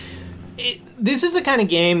plane. This is the kind of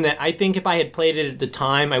game that I think if I had played it at the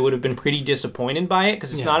time, I would have been pretty disappointed by it,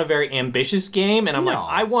 because it's not a very ambitious game, and I'm like,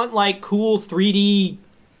 I want like cool 3D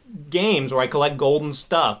games where I collect golden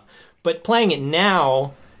stuff. But playing it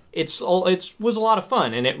now, it was a lot of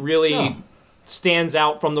fun, and it really stands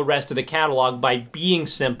out from the rest of the catalog by being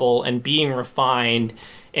simple and being refined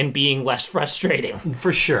and being less frustrating.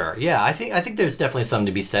 For sure. Yeah, I think there's definitely something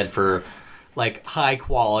to be said for like high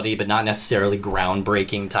quality but not necessarily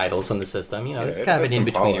groundbreaking titles on the system. You know, it's kind of an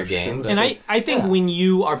in-betweener game. And I think when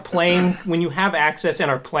you are playing, when you have access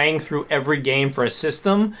and are playing through every game for a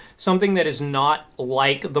system, something that is not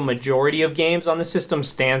like the majority of games on the system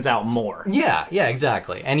stands out more. Yeah,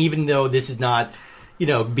 exactly. And even though this is not, you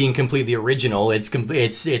know, being completely original, it's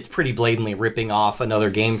pretty blatantly ripping off another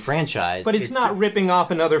game franchise. But it's not ripping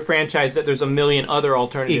off another franchise that there's a million other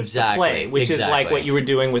alternatives to play, which is like what you were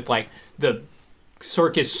doing with like the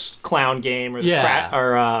circus clown game or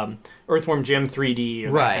the Earthworm Jim 3D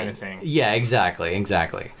or that kind of thing. Yeah, exactly.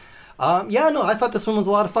 I thought this one was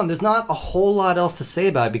a lot of fun. There's not a whole lot else to say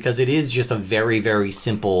about it because it is just a very, very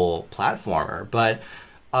simple platformer. But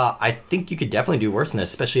I think you could definitely do worse than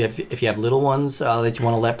this, especially if you have little ones that you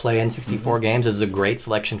want to let play N64 games. This is a great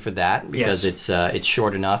selection for that because it's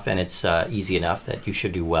short enough and it's easy enough that you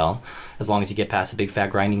should do well as long as you get past a big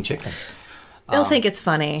fat grinding chicken. They'll think it's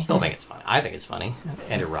funny. They'll think it's funny. I think it's funny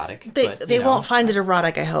and erotic. They won't find it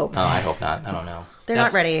erotic, I hope. Oh, I hope not. I don't know. They're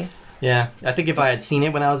not ready. Yeah, I think if I had seen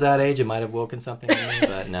it when I was that age, it might have woken something in me,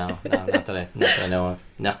 but no, not that I know of.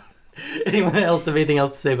 No. Anyone else have anything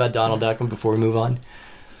else to say about Donald Duck before we move on?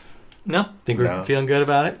 No. Think we're feeling good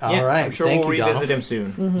about it? All right. I'm sure Thank we'll you, revisit Donald. him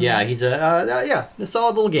soon. Mm-hmm. Yeah, he's a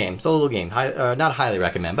solid little game. Not highly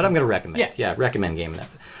recommend, but I'm going to recommend. Yeah, recommend game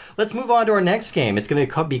enough. Let's move on to our next game. It's going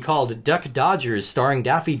to be called Duck Dodgers, starring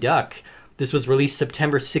Daffy Duck. This was released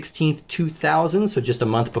September 16th, 2000, so just a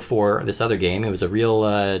month before this other game. It was a real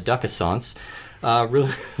duck-assance.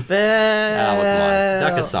 Duck-assance,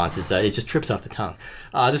 it just trips off the tongue.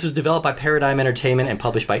 This was developed by Paradigm Entertainment and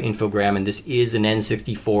published by Infogram, and this is an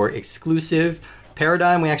N64 exclusive.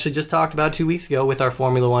 Paradigm, we actually just talked about 2 weeks ago with our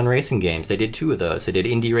Formula One racing games. They did two of those. They did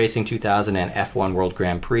Indy Racing 2000 and F1 World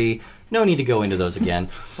Grand Prix. No need to go into those again.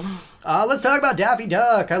 Let's talk about Daffy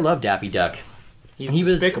Duck. I love Daffy Duck. He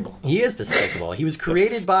despicable. He is despicable. He was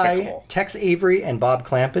created by Tex Avery and Bob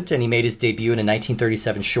Clampett, and he made his debut in a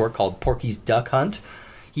 1937 short called Porky's Duck Hunt.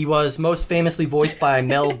 He was most famously voiced by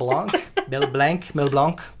Mel Blanc. Mel Blanc.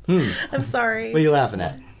 I'm sorry. What are you laughing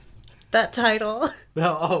at? That title.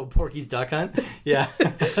 Oh, Porky's Duck Hunt? Yeah.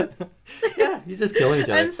 Yeah, he's just killing each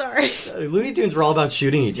other. I'm sorry. Looney Tunes were all about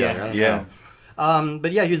shooting each other. Yeah.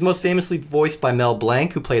 But yeah, he was most famously voiced by Mel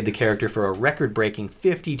Blanc, who played the character for a record-breaking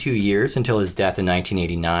 52 years until his death in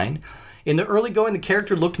 1989. In the early going, the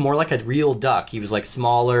character looked more like a real duck. He was like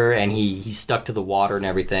smaller and he stuck to the water and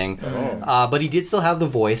everything. But he did still have the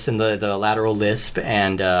voice and the lateral lisp.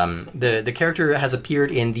 And the character has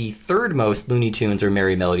appeared in the third most Looney Tunes or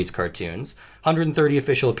Merry Melodies cartoons. 130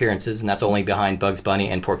 official appearances, and that's only behind Bugs Bunny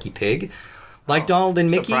and Porky Pig. Like Donald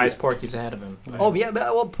and Mickey. Surprised Porky's ahead of him. Oh, yeah.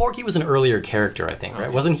 Well, Porky was an earlier character, I think, right?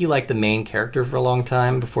 Okay. Wasn't he like the main character for a long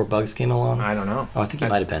time before Bugs came along? I don't know. Oh, I think he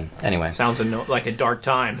might have been. Anyway. Sounds like a dark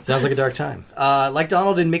time. Sounds like a dark time. Like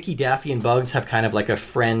Donald and Mickey, Daffy and Bugs have kind of like a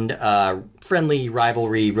friendly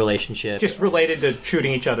rivalry relationship. Just related to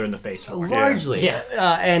shooting each other in the face. Largely. Yeah.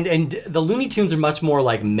 And the Looney Tunes are much more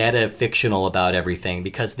like meta-fictional about everything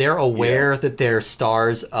because they're aware that they're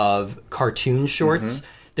stars of cartoon shorts. Mm-hmm.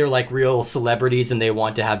 They're like real celebrities and they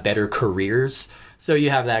want to have better careers. So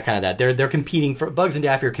you have that kind of that. They're competing for Bugs and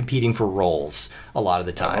Daffy are competing for roles a lot of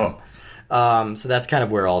the time. So that's kind of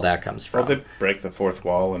where all that comes from. Or they break the fourth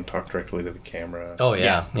wall and talk directly to the camera. Oh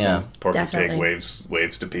yeah. Porky Pig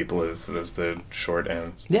waves to people as the short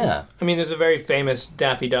ends. Yeah. I mean, there's a very famous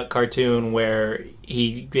Daffy Duck cartoon where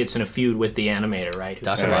he gets in a feud with the animator, right?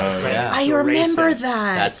 Duck Amuck. Yeah. I remember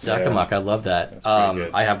that. That's Duck Amuck. I love that.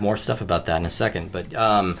 I have more stuff about that in a second, but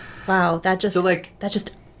wow, that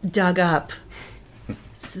just dug up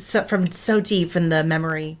from so deep in the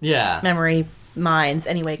memory mines.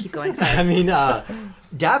 Anyway, keep going. Sorry. I mean,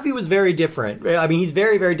 Daffy was very different. I mean, he's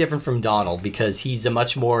very, very different from Donald because he's a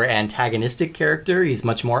much more antagonistic character. He's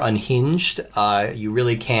much more unhinged. You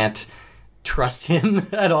really can't trust him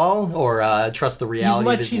at all or trust the reality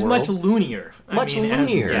of his world. He's much loonier.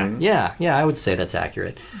 Yeah, I would say that's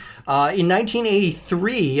accurate. In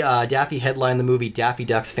 1983, Daffy headlined the movie Daffy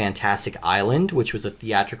Duck's Fantastic Island, which was a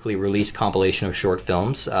theatrically released compilation of short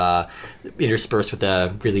films, interspersed with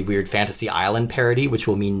a really weird Fantasy Island parody, which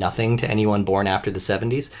will mean nothing to anyone born after the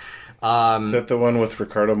 70s. Is that the one with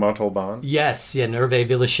Ricardo Montalban? Yes, Hervé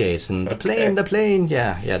Villechaize and The Plane.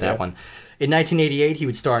 Yeah, that one. In 1988, he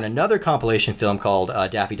would star in another compilation film called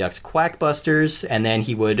Daffy Duck's Quackbusters, and then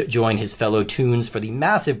he would join his fellow Toons for the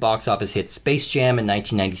massive box office hit Space Jam in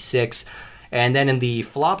 1996. And then in the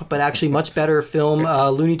flop, but actually much better film,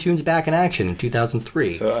 Looney Tunes Back in Action in 2003.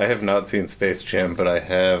 So I have not seen Space Jam, but I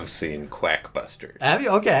have seen Quackbusters. Have you?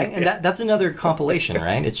 Okay. And that's another compilation,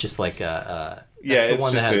 right? It's just like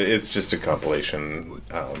It's just a compilation.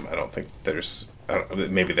 I don't think there's.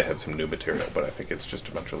 Maybe they had some new material, but I think it's just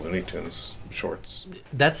a bunch of Looney Tunes shorts.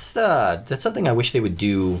 That's something I wish they would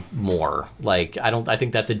do more. Like I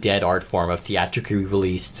think that's a dead art form of theatrically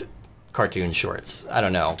released cartoon shorts. I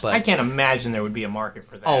don't know, but I can't imagine there would be a market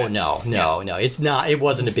for that. oh no, it's not. It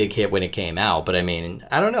wasn't a big hit when it came out, but I mean,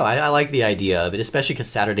 I don't know. I like the idea of it, especially because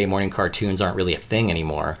Saturday morning cartoons aren't really a thing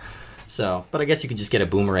anymore. So, but I guess you can just get a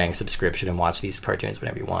Boomerang subscription and watch these cartoons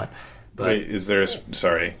whenever you want. But Wait, is there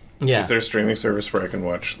sorry? Yeah. Is there a streaming service where I can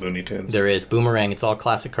watch Looney Tunes? there is Boomerang. It's all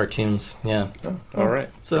classic cartoons. Yeah. Oh, all right.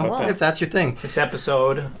 So if that's your thing, This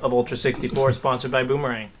episode of Ultra 64 is sponsored by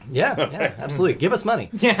Boomerang. yeah, absolutely. Give us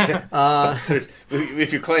money. Yeah. Sponsored.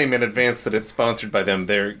 If you claim in advance that it's sponsored by them,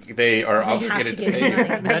 they are obligated to give pay you you.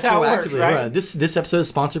 money. That's how it works, Retroactively, right? This episode is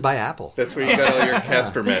sponsored by Apple. That's where you got all your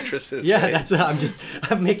Casper mattresses. Yeah, right? that's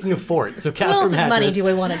I'm making a fort. So Who Casper else's money mattress. do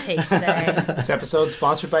we want to take today? This episode is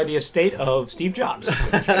sponsored by the estate of Steve Jobs.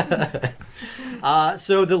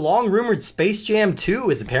 So the long-rumored Space Jam 2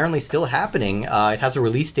 is apparently still happening. It has a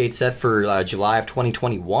release date set for July of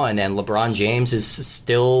 2021, and LeBron James is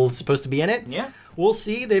still supposed to be in it. Yeah. We'll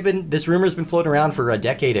see. This rumor's been floating around for a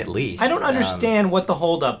decade at least. I don't understand what the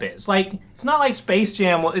holdup is. Like, it's not like Space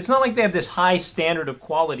Jam. It's not like they have this high standard of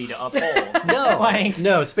quality to uphold.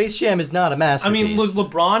 No, Space Jam is not a I masterpiece. mean, look,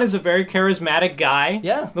 LeBron is a very charismatic guy.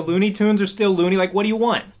 Yeah. The Looney Tunes are still loony. Like, what do you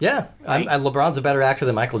want? Yeah, LeBron's a better actor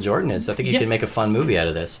than Michael Jordan is. I think he can make a fun movie out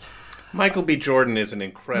of this. Michael B. Jordan is an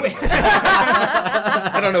incredible.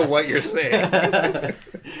 I don't know what you're saying.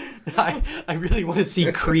 I really want to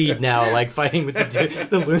see Creed now, like fighting with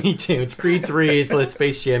the Looney Tunes. Creed 3 is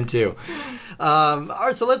Space Jam 2. All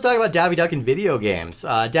right, so let's talk about Daffy Duck in video games.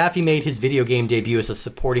 Daffy made his video game debut as a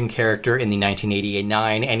supporting character in the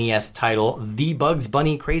 1989 NES title The Bugs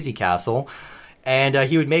Bunny Crazy Castle. And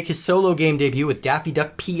he would make his solo game debut with Daffy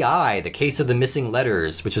Duck P.I., The Case of the Missing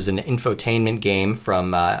Letters, which was an infotainment game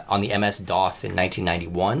from on the MS-DOS in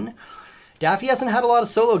 1991. Daffy hasn't had a lot of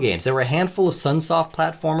solo games. There were a handful of Sunsoft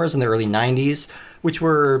platformers in the early 90s, which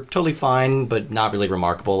were totally fine, but not really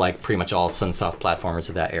remarkable, like pretty much all Sunsoft platformers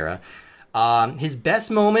of that era. His best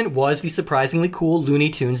moment was the surprisingly cool Looney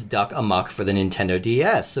Tunes Duck Amuck for the Nintendo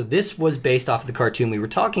DS. So this was based off of the cartoon we were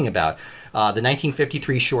talking about, the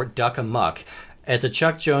 1953 short Duck Amuck. It's a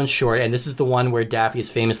Chuck Jones short, and this is the one where Daffy is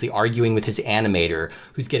famously arguing with his animator,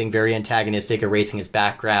 who's getting very antagonistic, erasing his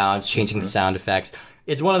backgrounds, changing the sound effects.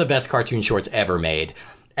 It's one of the best cartoon shorts ever made.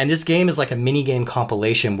 And this game is like a mini-game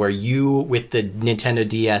compilation where you, with the Nintendo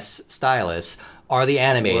DS stylus, are the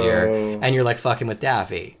animator, and you're like fucking with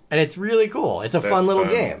Daffy. And it's really cool. It's a fun little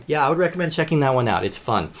game. Yeah, I would recommend checking that one out. It's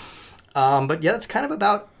fun. But yeah, that's kind of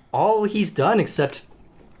about all he's done, except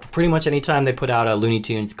pretty much anytime they put out a Looney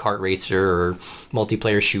Tunes kart racer or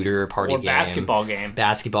multiplayer shooter or party game. Or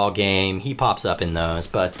basketball game. He pops up in those,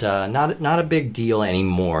 but not a big deal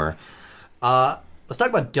anymore. Let's talk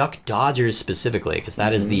about Duck Dodgers specifically, because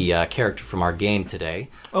that is the character from our game today.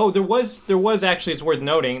 Oh, there was actually, it's worth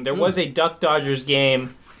noting, there was a Duck Dodgers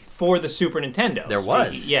game for the Super Nintendo. There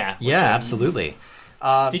was. Yeah. Yeah, absolutely.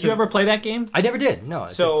 Did you ever play that game? I never did. No.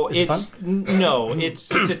 It's fun? No, it's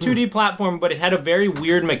a 2D platform, but it had a very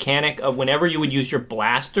weird mechanic of whenever you would use your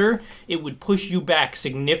blaster, it would push you back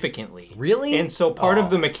significantly. Really? And so part of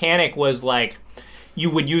the mechanic was like you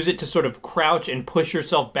would use it to sort of crouch and push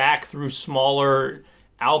yourself back through smaller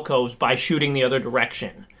alcoves by shooting the other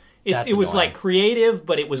direction. It was like creative,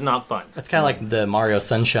 but it was not fun. That's kind of like the Mario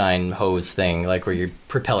Sunshine hose thing, like where you're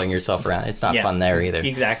propelling yourself around. It's not fun there either.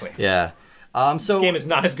 Exactly. Yeah. So This game is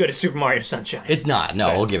not as good as Super Mario Sunshine. It's not.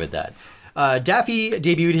 No, we'll give it that. Daffy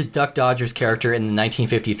debuted his Duck Dodgers character in the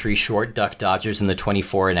 1953 short Duck Dodgers in the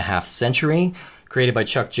 24 and a half century, created by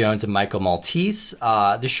Chuck Jones and Michael Maltese.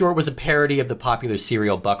 The short was a parody of the popular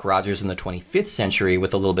serial Buck Rogers in the 25th century,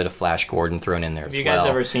 with a little bit of Flash Gordon thrown in there as well. Have you guys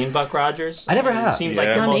ever seen Buck Rogers? I never have. It seems Yeah. like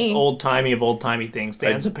the Not most me. old-timey of old-timey things.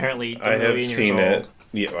 Dan's apparently I have 1,000,000 seen years old. it.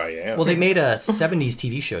 Yeah, I am. Well, they made a 70s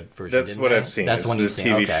TV show version. That's didn't what they? I've seen. That's It's one the you've seen.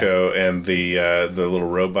 TV Okay. show, and the little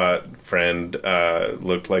robot friend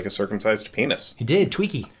looked like a circumcised penis. He did.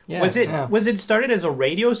 Tweaky. Yeah, Was it yeah. was it started as a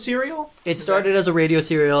radio serial? It started as a radio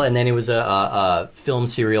serial, and then it was a film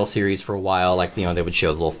serial series for a while. Like, you know, they would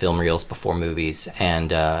show little film reels before movies, and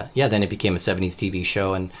then it became a 70s TV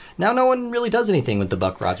show. And now no one really does anything with the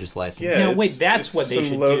Buck Rogers license. Yeah, Yeah, wait, it's- that's it's what they some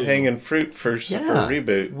should low-hanging fruit for a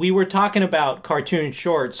reboot. We were talking about cartoon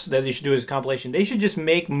shorts that they should do as a compilation. They should just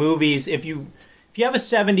make movies. If you if you have a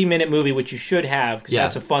 70-minute movie, which you should have, because Yeah.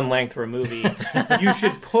 that's a fun length for a movie, you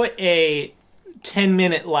should put a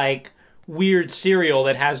 10-minute, like, weird serial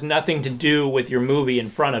that has nothing to do with your movie in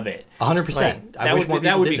front of it. 100%. Like, I that wish would more be- that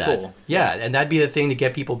people would did be that. cool. Yeah, and that'd be the thing to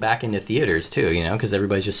get people back into theaters too, you know, because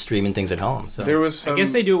everybody's just streaming things at home. So There was some I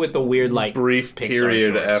guess they do it with the weird, like, brief Pixar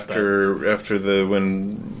period shorts, but- after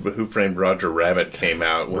when Who Framed Roger Rabbit came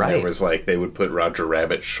out, when Right. there was like they would put Roger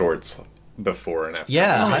Rabbit shorts before and after.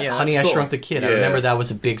 yeah, Oh, yeah, Honey, that's I cool. Shrunk the Kid. I Yeah. remember that was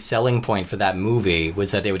a big selling point for that movie was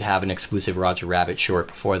that they would have an exclusive Roger Rabbit short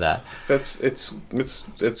before that. It's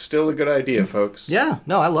still a good idea, folks. Yeah,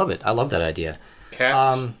 no, I love it. I love that idea.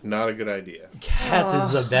 Cats, not a good idea. Cats is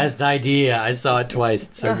the best idea. I saw it twice.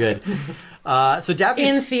 It's so good. So Daffy's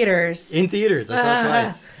In theaters. in theaters. I saw it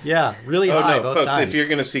twice. Yeah, really Oh high no, both folks! times. If you're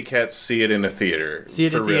going to see Cats, see it in a theater. See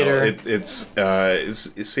it in For real. theater. It's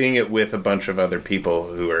seeing it with a bunch of other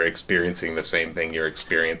people who are experiencing the same thing you're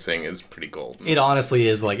experiencing is pretty golden. It honestly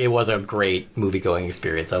is like it was a great movie-going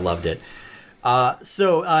experience. I loved it.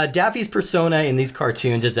 So Daffy's persona in these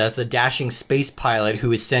cartoons is as the dashing space pilot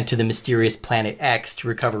who is sent to the mysterious planet X to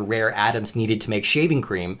recover rare atoms needed to make shaving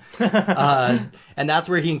cream. And that's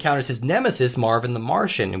where he encounters his nemesis, Marvin the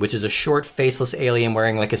Martian, which is a short, faceless alien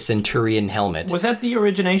wearing like a Centurion helmet. Was that the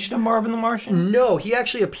origination of Marvin the Martian? No, he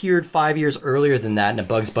actually appeared 5 years earlier than that in a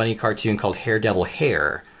Bugs Bunny cartoon called Haredevil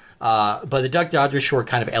Hare. But the Duck Dodgers short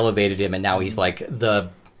kind of elevated him, and now he's like the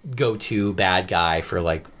go-to bad guy for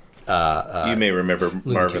like. You may remember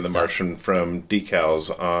Marvin the stuff. Martian from decals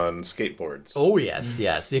on skateboards. Oh yes,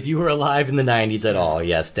 yes. If you were alive in the '90s at all,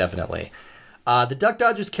 yes, definitely. The Duck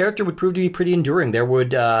Dodgers character would prove to be pretty enduring.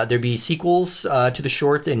 There'd be sequels to the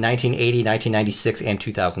short in 1980, 1996, and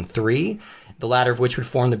 2003. The latter of which would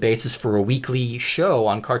form the basis for a weekly show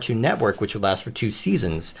on Cartoon Network, which would last for 2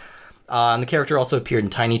 seasons. And the character also appeared in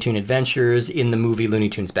Tiny Toon Adventures, in the movie Looney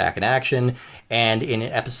Tunes Back in Action, and in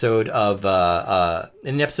an episode of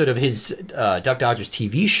his Duck Dodgers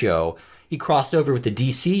TV show. He crossed over with the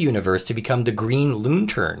DC universe to become the Green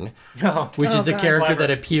Lantern, which is a God. character Clever.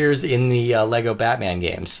 that appears in the Lego Batman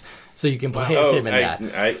games. So you can play as him in that.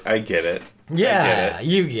 I get it. Yeah, I get it.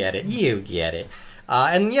 you get it. You get it.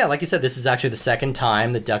 And yeah, like you said, this is actually the second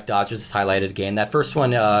time that Duck Dodgers is highlighted again. That first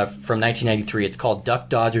one from 1993, it's called Duck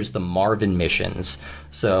Dodgers: The Marvin Missions.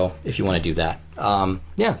 So if you want to do that,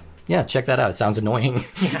 yeah, check that out. It sounds annoying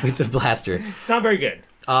with the blaster. It's not very good.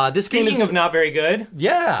 This game Speaking is of not very good,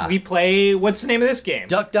 yeah. we play. What's the name of this game?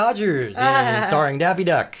 Duck Dodgers, and starring Daffy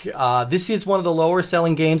Duck. This is one of the lower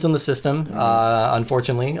selling games on the system,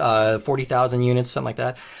 unfortunately. 40,000 units, something like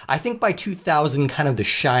that. I think by 2000, kind of the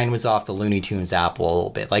shine was off the Looney Tunes apple a little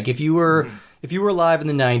bit. Like if you were alive in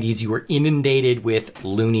the 90s, you were inundated with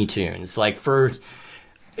Looney Tunes. Like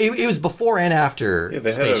it was before and after Yeah, they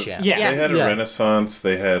Space had Jam. Yeah. They had a Yeah. renaissance.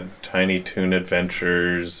 They had Tiny Toon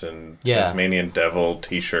Adventures and Yeah. Tasmanian Devil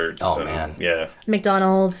T-shirts. Oh, and, man. Yeah.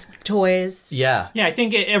 McDonald's, toys. Yeah. Yeah, I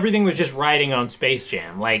think everything was just riding on Space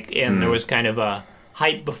Jam. Like, and there was kind of a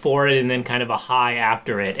hype before it, and then kind of a high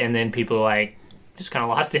after it, and then people like just kind of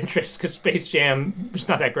lost interest because Space Jam was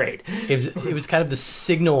not that great. It was kind of the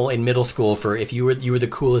signal in middle school for if you were the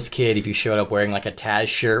coolest kid if you showed up wearing like a Taz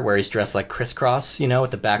shirt where he's dressed like Crisscross, you know,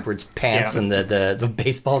 with the backwards pants Yeah. and the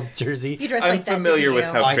baseball jersey. You dress I'm like that. familiar didn't with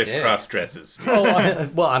you? how I crisscross dresses.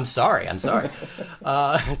 Well, I'm sorry.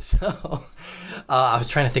 I was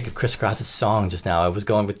trying to think of Crisscross's song just now. I was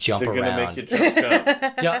going with Jump They're gonna Around. make you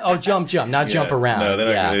jump, Jump, not Jump Yeah. Around. No, they're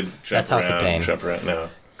not yeah. gonna jump That's around. House of Pain. Jump around. No.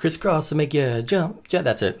 Crisscross will make you jump.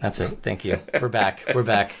 That's it. Thank you. We're back.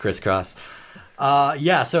 Crisscross.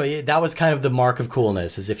 So that was kind of the mark of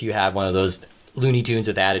coolness, is if you had one of those Looney Tunes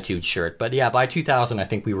with attitude shirt. But yeah, by 2000, I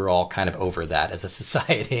think we were all kind of over that as a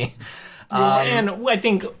society. And I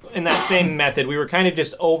think in that same method, we were kind of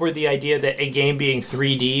just over the idea that a game being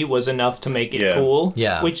 3D was enough to make it Yeah. cool.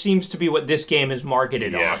 Yeah. Which seems to be what this game is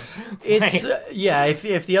marketed Yeah. on. It's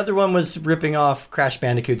if the other one was ripping off Crash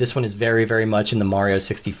Bandicoot, this one is very, very much in the Mario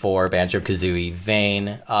 64 Banjo-Kazooie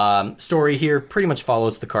vein. Story here pretty much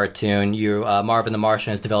follows the cartoon. Marvin the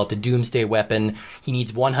Martian has developed a doomsday weapon. He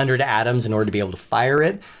needs 100 atoms in order to be able to fire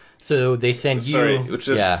it. So they send you.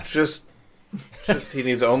 Just he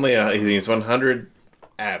needs 100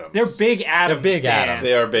 atoms. They're big atoms. They're big Dan. atoms.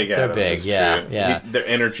 They are big They're atoms. big, it's yeah, true. yeah. They're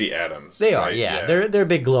energy atoms. They are, right? yeah. They're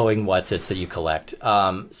big glowing whatsits that you collect.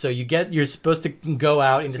 So you're supposed to go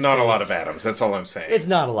out into It's not a lot space. of atoms. That's all I'm saying. It's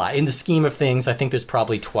not a lot. In the scheme of things, I think there's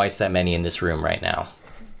probably twice that many in this room right now.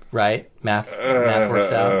 Right? Math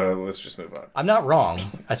works out. Let's just move on. I'm not wrong.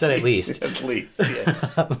 I said at least. At least, yes.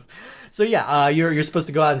 So yeah, you're supposed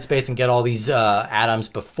to go out in space and get all these atoms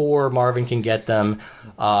before Marvin can get them.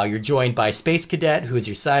 You're joined by Space Cadet, who is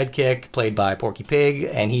your sidekick, played by Porky Pig,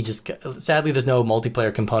 and he just sadly there's no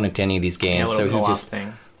multiplayer component to any of these games, so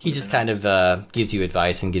he just kind of gives you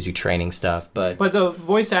advice and gives you training stuff. But the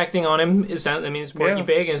voice acting on him is, I mean, it's Porky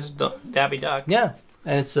Pig and it's Daffy Duck. Yeah.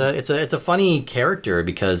 And it's a funny character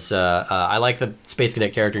because I like the Space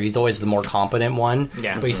Cadet character. He's always the more competent one,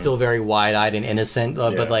 but he's still very wide-eyed and innocent.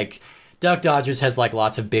 But like Duck Dodgers has like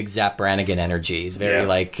lots of big Zap Brannigan energy. He's very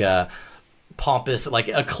like pompous, like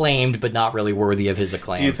acclaimed, but not really worthy of his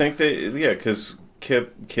acclaim. Do you think that because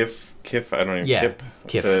Kif, I don't even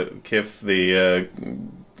Kif the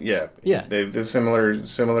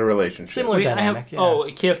similar relationship. Similar dynamic.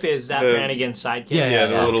 Kif is Zap Brannigan's sidekick.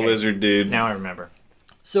 The little lizard dude. Now I remember.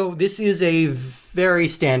 So this is a very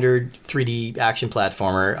standard 3D action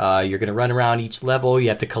platformer. You're going to run around each level. You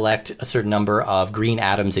have to collect a certain number of green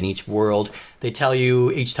atoms in each world. They tell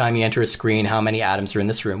you each time you enter a screen how many atoms are in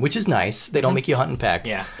this room, which is nice. They don't make you hunt and peck.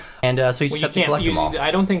 Yeah. And so you just have to collect them all.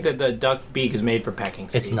 I don't think that the duck beak is made for pecking.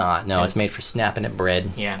 Steve. It's not. No, it's made for snapping at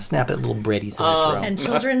bread. Yeah. Snap at little breadies in the throat. And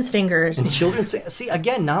children's fingers. See,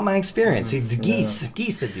 again, not my experience. See, the geese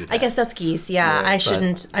that do that. I guess that's geese. Yeah, I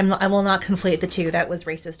shouldn't. I will not conflate the two. That was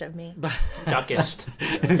racist of me. Duckist.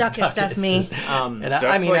 Duckist of me. And ducks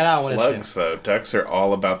I mean, like I don't want to slugs though. Ducks are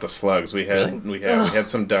all about the slugs. We had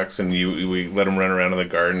some ducks, and we let them run around in the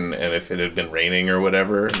garden. And if it had been raining or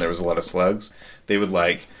whatever, and there was a lot of slugs, they would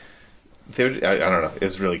I don't know.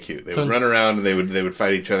 It's really cute. They would run around and they would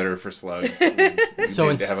fight each other for slugs. So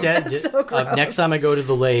instead, next time I go to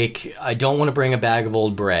the lake, I don't want to bring a bag of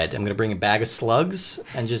old bread. I'm going to bring a bag of slugs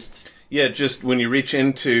and just... Yeah, just when you reach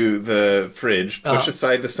into the fridge, push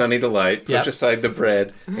aside the Sunny Delight, push aside the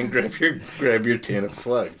bread, and grab your tin of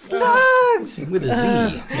slugs. Slugs! With a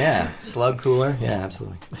Z. Yeah. Slug cooler. Yeah,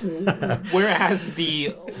 absolutely. Whereas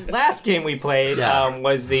the last game we played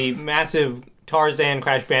was the massive Tarzan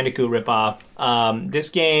Crash Bandicoot ripoff. This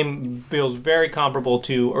game feels very comparable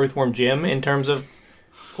to Earthworm Jim in terms of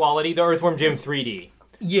quality. The Earthworm Jim 3D.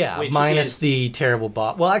 Yeah, minus the terrible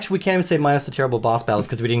boss. Well, actually, we can't even say minus the terrible boss battles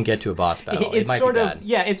because we didn't get to a boss battle. It might be bad.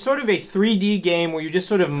 It's sort of a 3D game where you just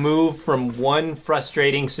sort of move from one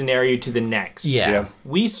frustrating scenario to the next. Yeah.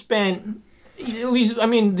 We spent... At least, I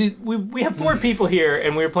mean, we have 4 people here,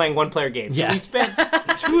 and we were playing one-player games. So we spent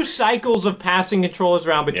 2 cycles of passing controllers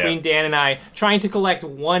around between Dan and I, trying to collect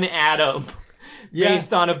one atom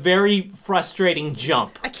based on a very frustrating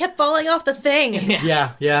jump. I kept falling off the thing.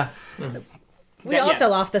 Yeah. We all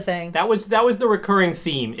fell off the thing. That was the recurring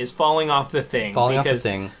theme, is falling off the thing. Off the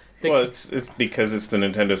thing. Well, it's because it's the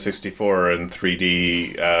Nintendo 64 and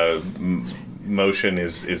 3D motion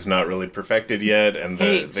is not really perfected yet, and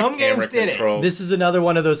the some camera games did control. This is another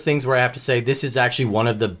one of those things where I have to say this is actually one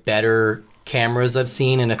of the better cameras I've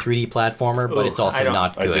seen in a 3D platformer, but it's also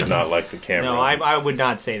not good. I did not like the camera. No, I would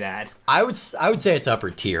not say that. I would say it's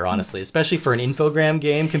upper tier, honestly, especially for an infogram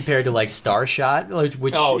game compared to like Starshot,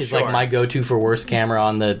 which is like my go-to for worst camera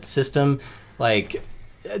on the system. Like,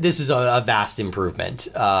 this is a vast improvement,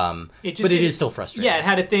 but it is still frustrating. Yeah, it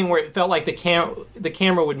had a thing where it felt like the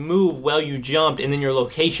camera would move while you jumped, and then your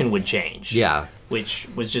location would change. Yeah, which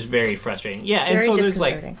was just very frustrating. Yeah, and very so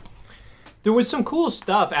disconcerting. There was some cool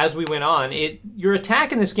stuff as we went on. Your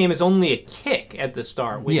attack in this game is only a kick at the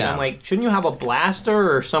start, which I'm like, shouldn't you have a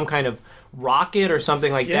blaster or some kind of rocket or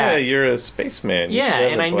something like that? Yeah, you're a spaceman.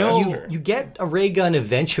 And I know you get a ray gun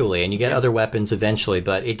eventually, and you get other weapons eventually,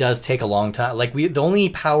 but it does take a long time. Like the only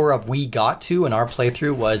power up we got to in our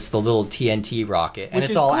playthrough was the little TNT rocket, and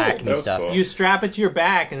it's all cool. Acme stuff. Cool. You strap it to your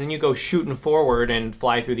back, and then you go shooting forward and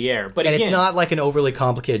fly through the air. But it's not like an overly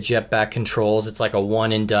complicated jetpack controls. It's like a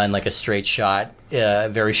one and done, like a straight shot.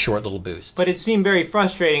 Very short little boost. But it seemed very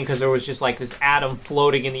frustrating because there was just like this atom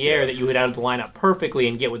floating in the air that you would have to line up perfectly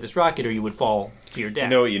and get with this rocket, or you would fall to your death. You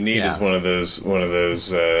know what you need is one of those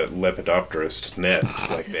Lepidopterist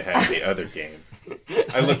nets like they had in the other game.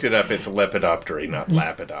 I looked it up. It's Lepidoptery, not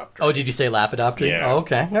Lapidoptery. Oh, did you say Lapidoptery? Yeah. Oh,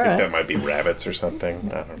 okay. All right. I think that might be rabbits or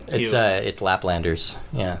something. I don't know. It's Laplanders.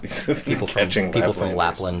 Yeah. people from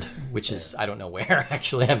Lapland, which is I don't know where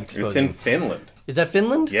actually. I'm exposing. It's in Finland. Is that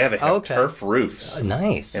Finland? Yeah, they have turf roofs.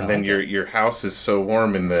 Nice. And then your house is so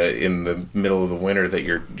warm in the middle of the winter that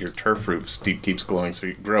your turf roof keeps growing, so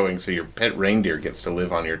your pet reindeer gets to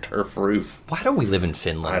live on your turf roof. Why don't we live in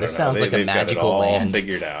Finland? This sounds like a magical land.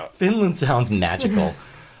 Figured out. Finland sounds magical.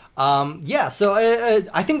 So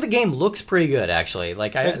I think the game looks pretty good, actually.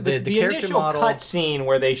 Like the character initial model cut scene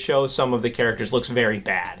where they show some of the characters looks very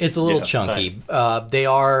bad. It's a little chunky.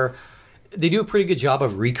 they do a pretty good job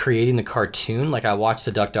of recreating the cartoon. Like, I watched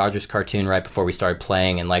the Duck Dodgers cartoon right before we started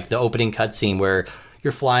playing, and like the opening cutscene where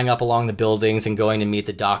you're flying up along the buildings and going to meet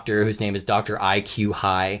the doctor, whose name is Dr. IQ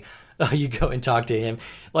High. You go and talk to him.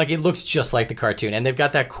 Like, it looks just like the cartoon. And they've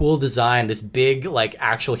got that cool design, this big, like,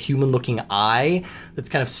 actual human-looking eye that's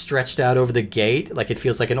kind of stretched out over the gate. Like, it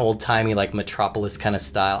feels like an old-timey, like, Metropolis kind of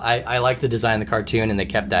style. I like the design of the cartoon, and they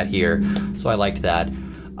kept that here. So I liked that.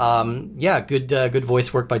 Yeah, good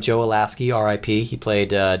voice work by Joe Alasky, R.I.P. He played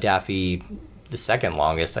Daffy the second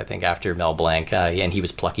longest, I think, after Mel Blanc. And he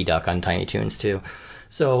was Plucky Duck on Tiny Toons, too.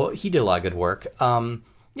 So he did a lot of good work.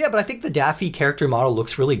 Yeah, but I think the Daffy character model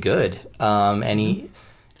looks really good, and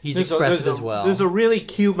he's expressive as well. There's a really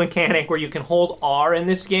cute mechanic where you can hold R in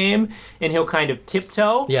this game, and he'll kind of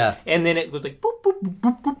tiptoe. Yeah. And then it goes like boop, boop, boop,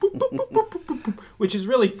 boop, boop, boop, boop, boop, boop, boop, boop, which is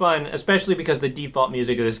really fun, especially because the default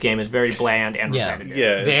music of this game is very bland and repetitive.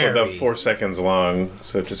 Yeah, it's Very. about 4 seconds long,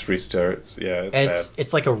 so it just restarts. Yeah, it's And bad.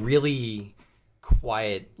 it's like a really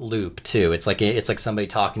quiet loop too. It's like somebody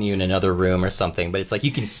talking to you in another room or something, but it's like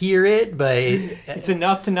you can hear it, but It's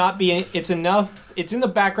enough to not be. It's in the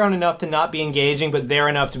background enough to not be engaging, but there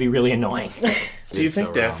enough to be really annoying. Do you think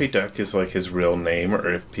so Daffy Duck is like his real name,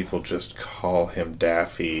 or if people just call him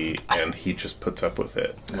Daffy and he just puts up with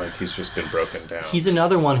it? Like he's just been broken down. he's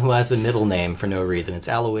another one who has a middle name for no reason. It's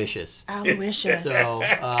Aloysius. Aloysius. So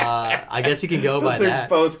I guess you can go by Those are that.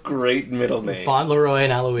 both great middle names. Fauntleroy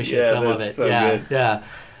and Aloysius. Yeah, I love that's it. so Yeah, good. yeah.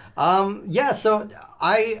 Yeah, so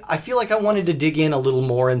I feel like I wanted to dig in a little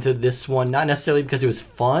more into this one, not necessarily because it was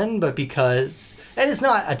fun, but because, and it's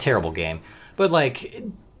not a terrible game, but like,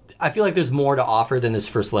 I feel like there's more to offer than this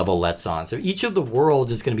first level lets on. So each of the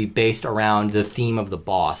worlds is going to be based around the theme of the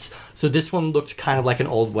boss. So this one looked kind of like an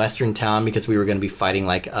old Western town because we were going to be fighting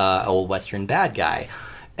like an old Western bad guy.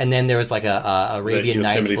 And then there was like a Arabian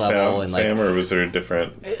Nights level, and like Sam, or was there a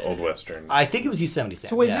different old Western? I think it was Yosemite Sam.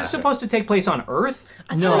 So is yeah. this supposed to take place on Earth?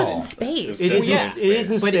 I thought No. it was in space. It is. Yeah. It is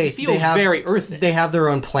in But space. it feels very earthy. They have their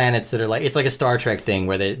own planets that are like, it's like a Star Trek thing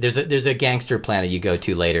where there's a gangster planet you go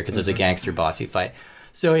to later because there's a gangster boss you fight.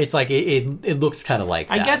 So it's like it looks kind of like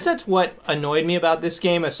that. I guess that's what annoyed me about this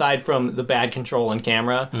game, aside from the bad control and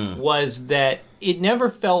camera, was that it never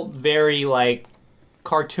felt very like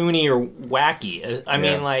cartoony or wacky. I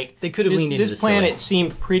mean, like They could have leaned into this the planet silly.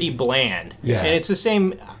 seemed pretty bland. Yeah. And it's the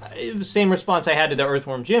same response I had to the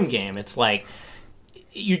Earthworm Jim game. It's like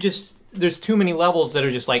there's too many levels that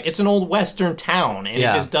are just like, it's an old Western town, and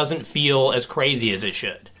Yeah. it just doesn't feel as crazy as it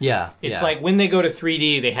should. Yeah. It's yeah. like when they go to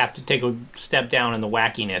 3D, they have to take a step down in the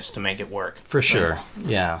wackiness to make it work. For sure,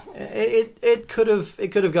 yeah. It could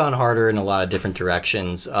have gone harder in a lot of different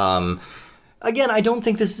directions. Again, I don't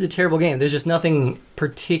think this is a terrible game. There's just nothing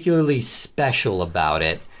particularly special about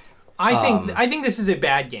it. I think this is a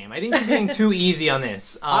bad game. I think you're getting too easy on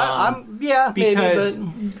this. Maybe, Because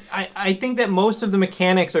but I think that most of the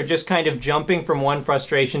mechanics are just kind of jumping from one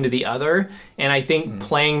frustration to the other, and I think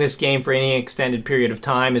playing this game for any extended period of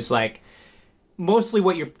time is like, mostly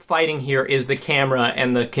what you're fighting here is the camera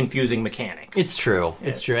and the confusing mechanics. it's true.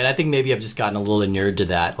 It's true, and I think maybe I've just gotten a little inured to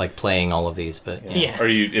that, like playing all of these. But yeah.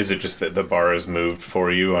 Is it just that the bar has moved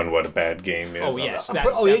for you on what a bad game is? Oh, yes. On That's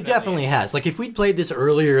it definitely has. Like if we'd played this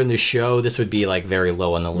earlier in the show, this would be like very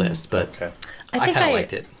low on the list. But Okay. I kinda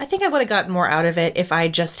liked it. I think I would have gotten more out of it if I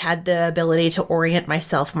just had the ability to orient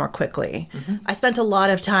myself more quickly. I spent a lot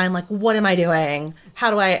of time like, what am I doing? How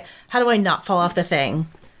do I not fall off the thing?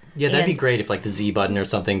 yeah, that'd be And- great if like the Z button or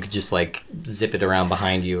something could just like zip it around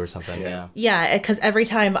behind you or something. Yeah. Yeah, because every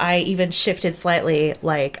time I even shifted slightly,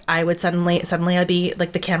 like I would suddenly I'd be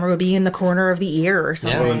like the camera would be in the corner of the ear or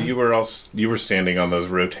something, Well, you were standing on those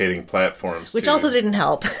rotating platforms, which too. also didn't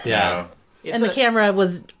help. Yeah. It's And the a- camera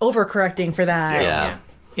was overcorrecting for that. Yeah.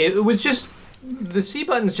 It was just, the C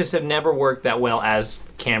buttons just have never worked that well as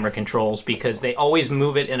camera controls because they always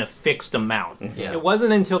move it in a fixed amount. Yeah. It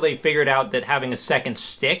wasn't until they figured out that having a second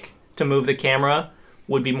stick to move the camera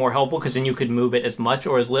would be more helpful, because then you could move it as much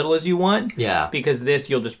or as little as you want. Yeah. Because this,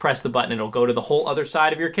 you'll just press the button, it'll go to the whole other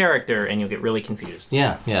side of your character, and you'll get really confused.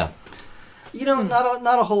 Yeah, yeah. You know,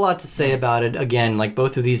 not a whole lot to say about it. Again, like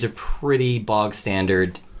both of these are pretty bog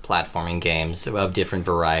standard platforming games of different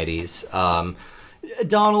varieties.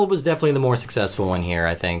 Donald was definitely the more successful one here,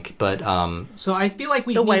 I think. But So I feel like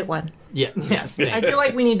we The need- white one. yeah, yes, I feel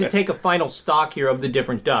like we need to take a final stock here of the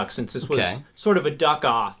different ducks, since this was Okay. sort of a duck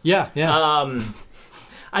off. yeah.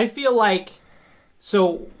 I feel like,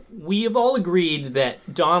 so we have all agreed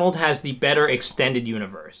that Donald has the better extended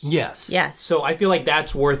universe. Yes. Yes. So I feel like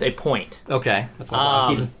that's worth a point. Okay, that's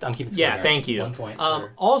one. I'm keeping. Yeah, score. thank you. 1 point.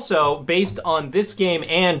 for- Also, based on this game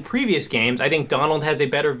and previous games, I think Donald has a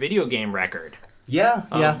better video game record. Yeah,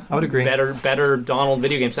 I would agree. Better Donald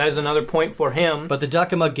video games. That is another point for him. But the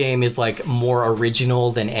Duck 'em Up game is like more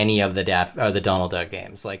original than any of the the Donald Duck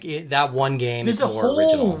games. Like that one game There's is more a whole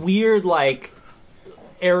original. weird like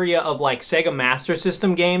area of like Sega Master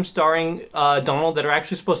System games starring Donald that are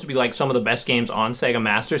actually supposed to be like some of the best games on Sega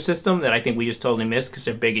Master System that I think we just totally missed because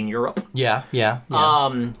they're big in Europe. Yeah.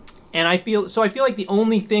 And I feel like the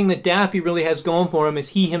only thing that Daffy really has going for him is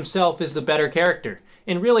he himself is the better character.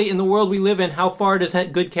 And really, in the world we live in, how far does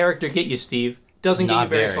that good character get you, Steve? Doesn't get you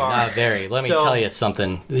very far. Not very. Let me tell you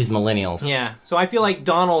something. These millennials. Yeah. So I feel like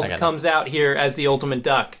Donald comes out here as the ultimate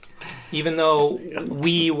duck. Even though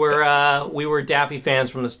we were Daffy fans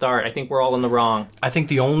from the start, I think we're all in the wrong. I think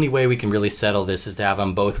the only way we can really settle this is to have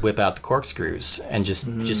them both whip out the corkscrews and just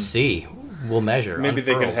see. We'll measure. Maybe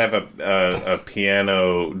they could have a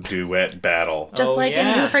piano duet battle. Just like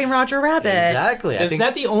in Who Framed Roger Rabbit. Exactly. Is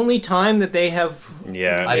that the only time that they have?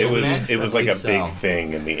 Yeah, it was like a big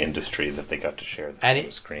thing in the industry that they got to share the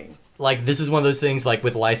same screen. Like, this is one of those things, like,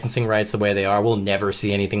 with licensing rights the way they are, we'll never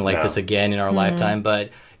see anything like this again in our lifetime, but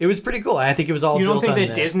it was pretty cool. I think it was all built on You don't think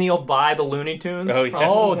that Disney will buy the Looney Tunes? Oh,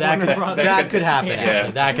 yeah. That could happen,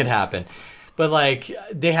 actually. That could happen. But, like,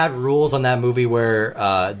 they had rules on that movie where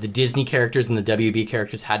the Disney characters and the WB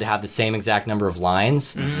characters had to have the same exact number of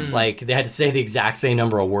lines. Like, they had to say the exact same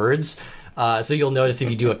number of words. So you'll notice if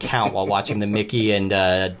you do a count while watching the Mickey and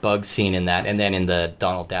Bugs scene in that, and then in the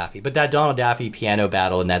Donald Daffy. But that Donald Daffy piano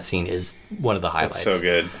battle in that scene is one of the highlights. That's so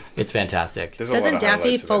good. It's fantastic. Doesn't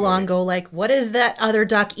Daffy full on go like, what is that other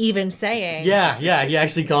duck even saying? Yeah, he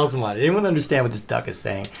actually calls him on it. Anyone understand what this duck is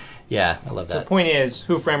saying? Yeah, I love that. The point is,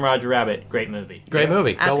 Who Framed Roger Rabbit? Great movie. Great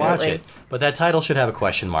movie. Go Absolutely. watch it. But that title should have a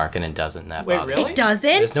question mark, and it doesn't. That Wait, bothers really? me. It doesn't?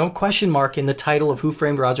 There's no question mark in the title of Who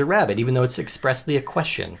Framed Roger Rabbit, even though it's expressly a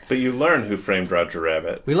question. But you learn Who Framed Roger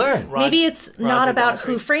Rabbit. We learn. Maybe it's not about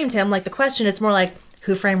who framed him, like the question. It's more like,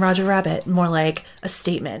 who framed Roger Rabbit? More like a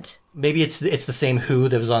statement. Maybe it's the same Who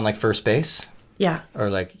that was on like first base, Yeah. or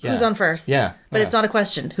like Who's on first? Yeah, But it's not a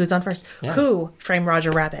question. Who's on first? Yeah. Who framed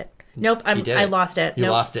Roger Rabbit? Nope, You did I it. lost it. You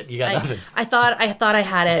Nope. lost it. You got nothing. I thought I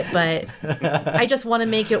had it, but I just want to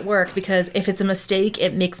make it work because if it's a mistake,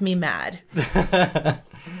 it makes me mad.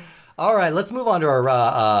 All right, let's move on to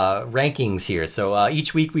our rankings here. So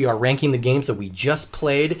each week we are ranking the games that we just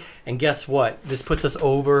played, and guess what? This puts us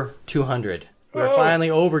over 200. We're finally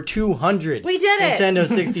over 200. We did it! Nintendo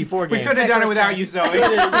 64 games. We could have done it without you, Zoe.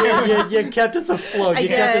 you kept us afloat. You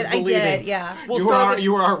kept us believing. Yeah. We'll You start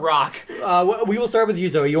were our rock. we will start with you,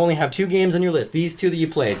 Zoe. You only have 2 games on your list. These 2 that you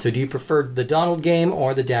played. So do you prefer the Donald game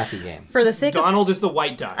or the Daffy game? For the sake of Donald is the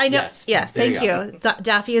white duck. I know. Yes. Yes, There thank you you.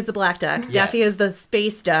 Daffy is the black duck. Yes. Daffy is the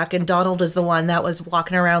space duck, and Donald is the one that was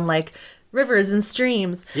walking around like rivers and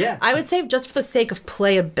streams. Yeah. I would say just for the sake of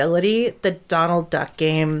playability, the Donald Duck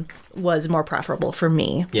game was more preferable for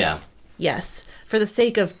me. Yeah. Yes. For the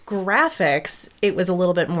sake of graphics, it was a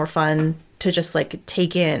little bit more fun to just like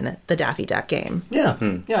take in the Daffy Duck game. Yeah.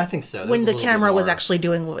 Yeah, I think so. There's When a the little bit camera was more- actually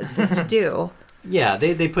doing what it was supposed to do. Yeah,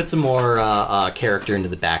 they put some more character into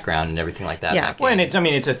the background and everything like that. in Yeah. that game. Well, and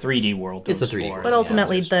it's a 3D world. To It's a 3D explore. world. But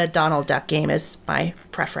ultimately, Yeah, the Donald Duck game is my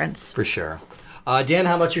preference. For sure. Dan,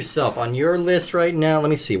 how about yourself? On your list right now, let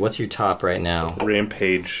me see. What's your top right now?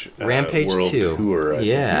 Rampage. Rampage World 2. Tour. I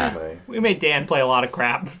Yeah. think is We made Dan play a lot of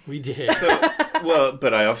crap. We did. well,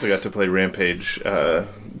 but I also got to play Rampage.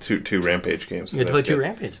 Two Rampage games. So You had to play that's 2 good.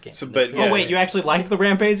 Rampage games. So, but Oh wait, you actually liked the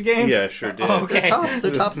Rampage games? Yeah, sure did. Oh, okay. They're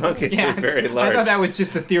The tops. monkeys Yeah, were very I large. thought that was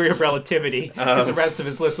just a theory of relativity because the rest of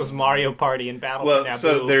his list was Mario Party and Battle for Well, Naboo.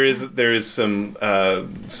 so there is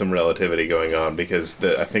some relativity going on because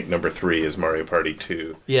I think number 3 is Mario Party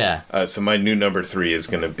 2. Yeah. So my new number 3 is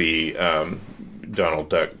going to be Donald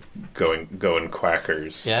Duck going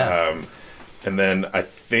quackers. Yeah. And then I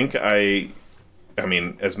think I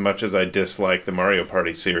mean, as much as I dislike the Mario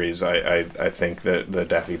Party series, I think that the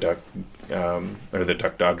Daffy Duck or the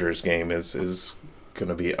Duck Dodgers game is going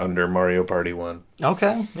to be under Mario Party 1.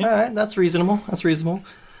 Okay. All right. That's reasonable.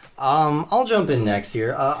 I'll jump in next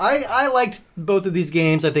here. I liked both of these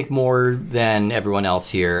games, I think, more than everyone else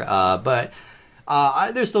here. But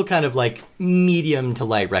they're still kind of like medium to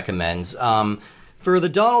light recommends. For the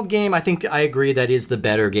Donald game, I think I agree that is the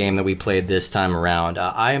better game that we played this time around.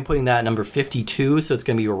 I am putting that at number 52, so it's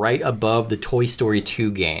going to be right above the Toy Story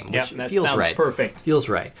 2 game, Yep, which that feels sounds right. perfect. Feels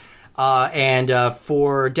right. And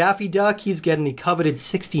for Daffy Duck, he's getting the coveted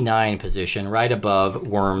 69 position, right above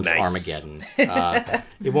Worms Nice. Armageddon.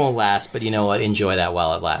 It won't last, but you know what? Enjoy that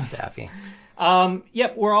while it lasts, Daffy.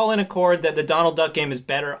 Yep, we're all in accord that the Donald Duck game is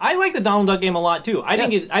better. I like the Donald Duck game a lot too. I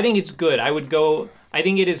think it's good. I would go I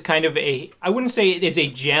think it is kind of I wouldn't say it is a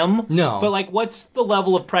gem. No. But like, what's the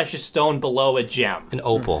level of precious stone below a gem? An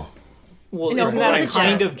opal. Well, No, isn't what that a is a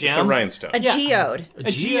kind gem? of gem? It's a rhinestone. A geode. A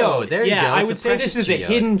geode. There you yeah, go. I It's would a say precious this is a geode.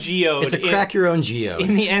 hidden geode. It's a crack your own geode.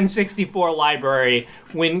 in the N64 library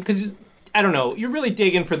because I don't know, you're really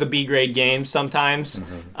digging for the B grade games sometimes,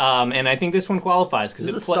 and I think this one qualifies because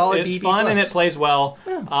This is a solid it's BB+. fun and it plays well.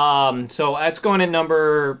 So that's going at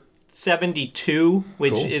number 72,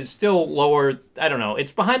 which Cool. is still lower. I don't know.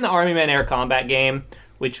 It's behind the Army Man Air Combat game,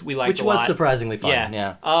 which we liked Which a was lot. surprisingly fun.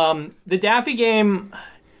 Yeah. The Daffy game,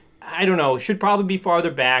 I don't know, should probably be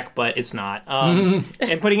farther back, but it's not.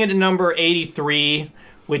 And putting it at number 83,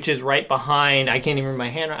 which is right behind, I can't even remember my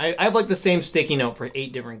hand. I have like the same sticky note for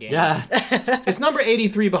 8 different games. Yeah. It's number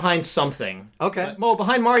 83 behind something. Okay. Well,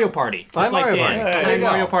 behind Mario Party. Just Behind like Mario Dan. Party. There you Behind go.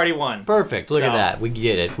 Mario Party 1. Perfect. Look at So- that. We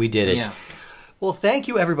get it. We did it. Yeah. Well, thank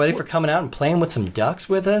you everybody for coming out and playing with some ducks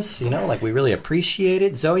with us. You know, like we really appreciate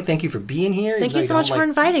it. Zoe, thank you for being here. Thank Even you though so much don't for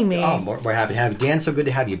inviting me. Oh, we're happy to have you. Dan, so good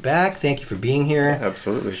to have you back. Thank you for being here.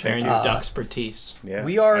 Absolutely. Sharing your duck expertise. Yeah.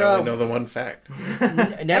 We are, I only know the one fact.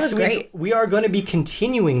 Next was week, great. we are going to be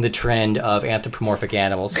continuing the trend of anthropomorphic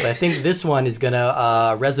animals, but I think this one is going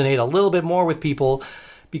to resonate a little bit more with people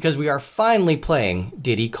because we are finally playing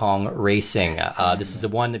Diddy Kong Racing. This is the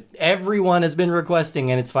one that everyone has been requesting,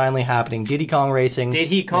 and it's finally happening. Diddy Kong Racing. Did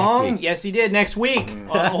he next Kong? week. Yes, he did. Next week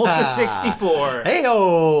on Ultra 64.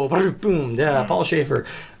 Hey-oh! Boom! Yeah, Paul Schaefer.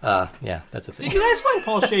 Yeah, that's a thing. Did you guys find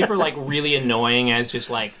Paul Schaefer like really annoying as just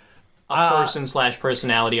like a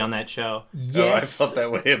person/personality on that show? Yes. Oh, I felt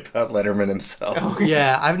that way about Letterman himself.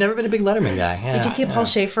 Yeah, I've never been a big Letterman guy. Yeah, Did you see Paul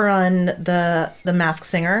Schaefer on the Masked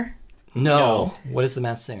Singer? No. What is the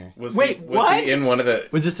Masked Singer? Was Wait, he, what? he in one of the...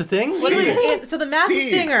 Was this the thing? He was in- so the Masked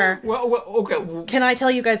Steve. Singer. Well, okay. Can I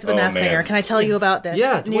tell you guys the Oh, Masked man. Singer? Can I tell you about this?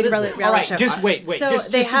 Yeah, new what is reality this? All right, show? just wait. So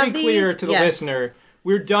just they to have be clear these- to the yes. listener,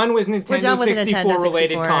 we're done with Nintendo done with the 64 Nintendo related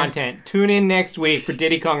 64. content. Tune in next week for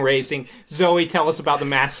Diddy Kong Racing. Zoe, tell us about the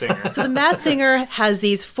Masked Singer. So the Masked Singer has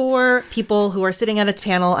these 4 people who are sitting at a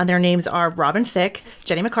panel, and their names are Robin Thicke,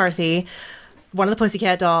 Jenny McCarthy, one of the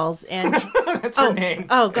Pussycat Dolls, and That's her name.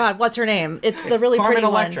 oh God, what's her name? It's the really Carmen pretty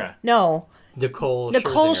Electra. one. No, Nicole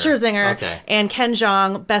Scherzinger, Okay. and Ken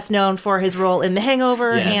Jeong, best known for his role in The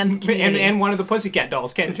Hangover Yes. and Community. And one of the Pussycat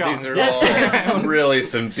Dolls, Ken Jeong. These are all really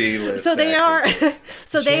some D-list So they actors. are.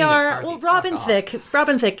 So they Shane are. McCarthy, Well, fuck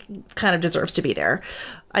Robin Thicke kind of deserves to be there,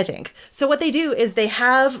 I think. So what they do is they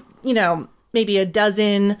have, maybe a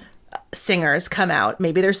dozen singers come out.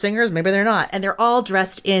 Maybe they're singers, maybe they're not, and they're all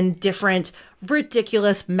dressed in different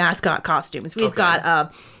ridiculous mascot costumes. We've got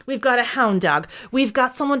a hound dog. We've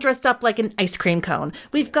got someone dressed up like an ice cream cone.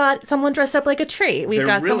 We've got someone dressed up like a tree. We've They're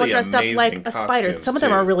got someone really dressed up amazing like a spider. costumes, Some of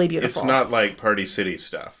them too. are really beautiful. It's not like Party City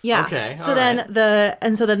stuff. Yeah. Okay, So all then right.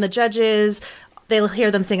 the judges, they'll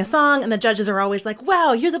hear them sing a song, and the judges are always like,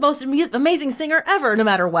 "Wow, you're the most amazing singer ever," no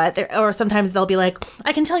matter what. Or sometimes they'll be like,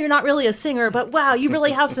 "I can tell you're not really a singer, but wow, you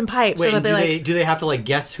really have some pipes." Wait, so they'll do be like, they have to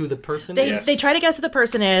guess who the person they, is? they try to guess who the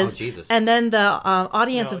person is, Oh, Jesus. and then the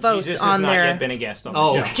audience No, votes Jesus on has not their. yet been a guest on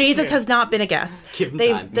Oh. the show. Jesus has not been a guest. Give him The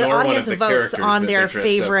time. Nor one audience of the votes characters on that their they dressed up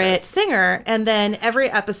favorite as. singer, and then every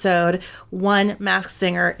episode, one masked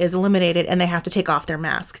singer is eliminated, and they have to take off their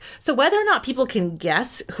mask. So whether or not people can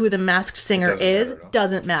guess who the masked singer doesn't is matter at all.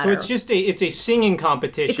 doesn't matter. So it's just it's a singing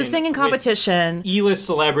competition. It's a singing with competition. E-list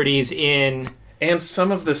celebrities in. And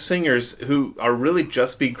some of the singers who are really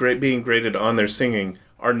just being graded on their singing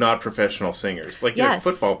are not professional singers. Like you have Yes.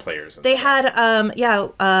 football players. And They stuff.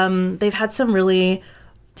 had, they've had some really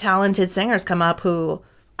talented singers come up who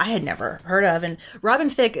I had never heard of, and Robin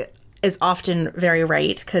Thicke is often very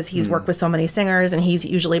right because he's worked with so many singers, and he's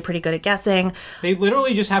usually pretty good at guessing. They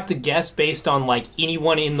literally just have to guess based on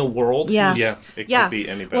anyone in the world. Yeah, Yeah, it could be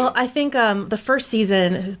anybody. Well, I think the first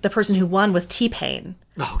season, the person who won was T-Pain.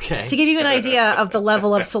 Okay. To give you an idea of the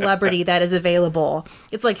level of celebrity that is available,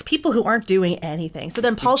 it's like people who aren't doing anything. So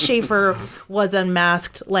then Paul Schaefer was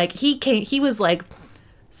unmasked. He was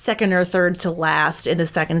second or third to last in the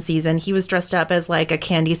second season. He was dressed up as a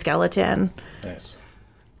candy skeleton. Nice.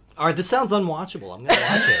 All right, this sounds unwatchable. I'm going to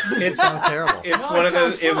watch it. It sounds terrible. It's one of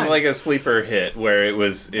those. It was like a sleeper hit where it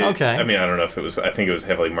was. Okay. I mean, I don't know if it was. I think it was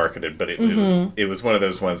heavily marketed, but it was one of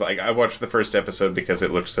those ones. I watched the first episode because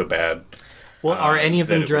it looked so bad. Well, are any of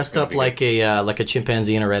that them it was dressed gonna up be like a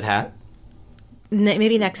chimpanzee in a red hat?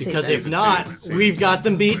 Maybe next Because season. if not, we've got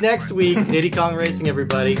them beat next week. Diddy Kong Racing,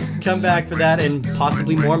 everybody. Come back for that and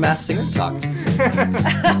possibly more Masked Singer talk. All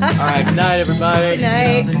right, good night, everybody. Good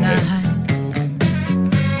night. The night.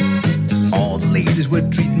 All the ladies were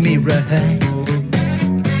treating me right,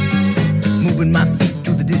 moving my feet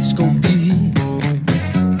to the disco beat.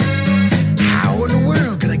 How in the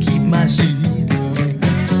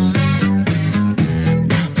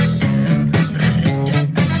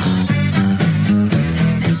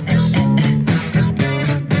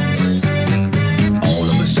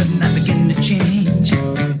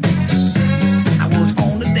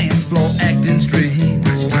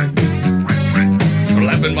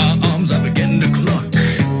bombs, I begin to cluck.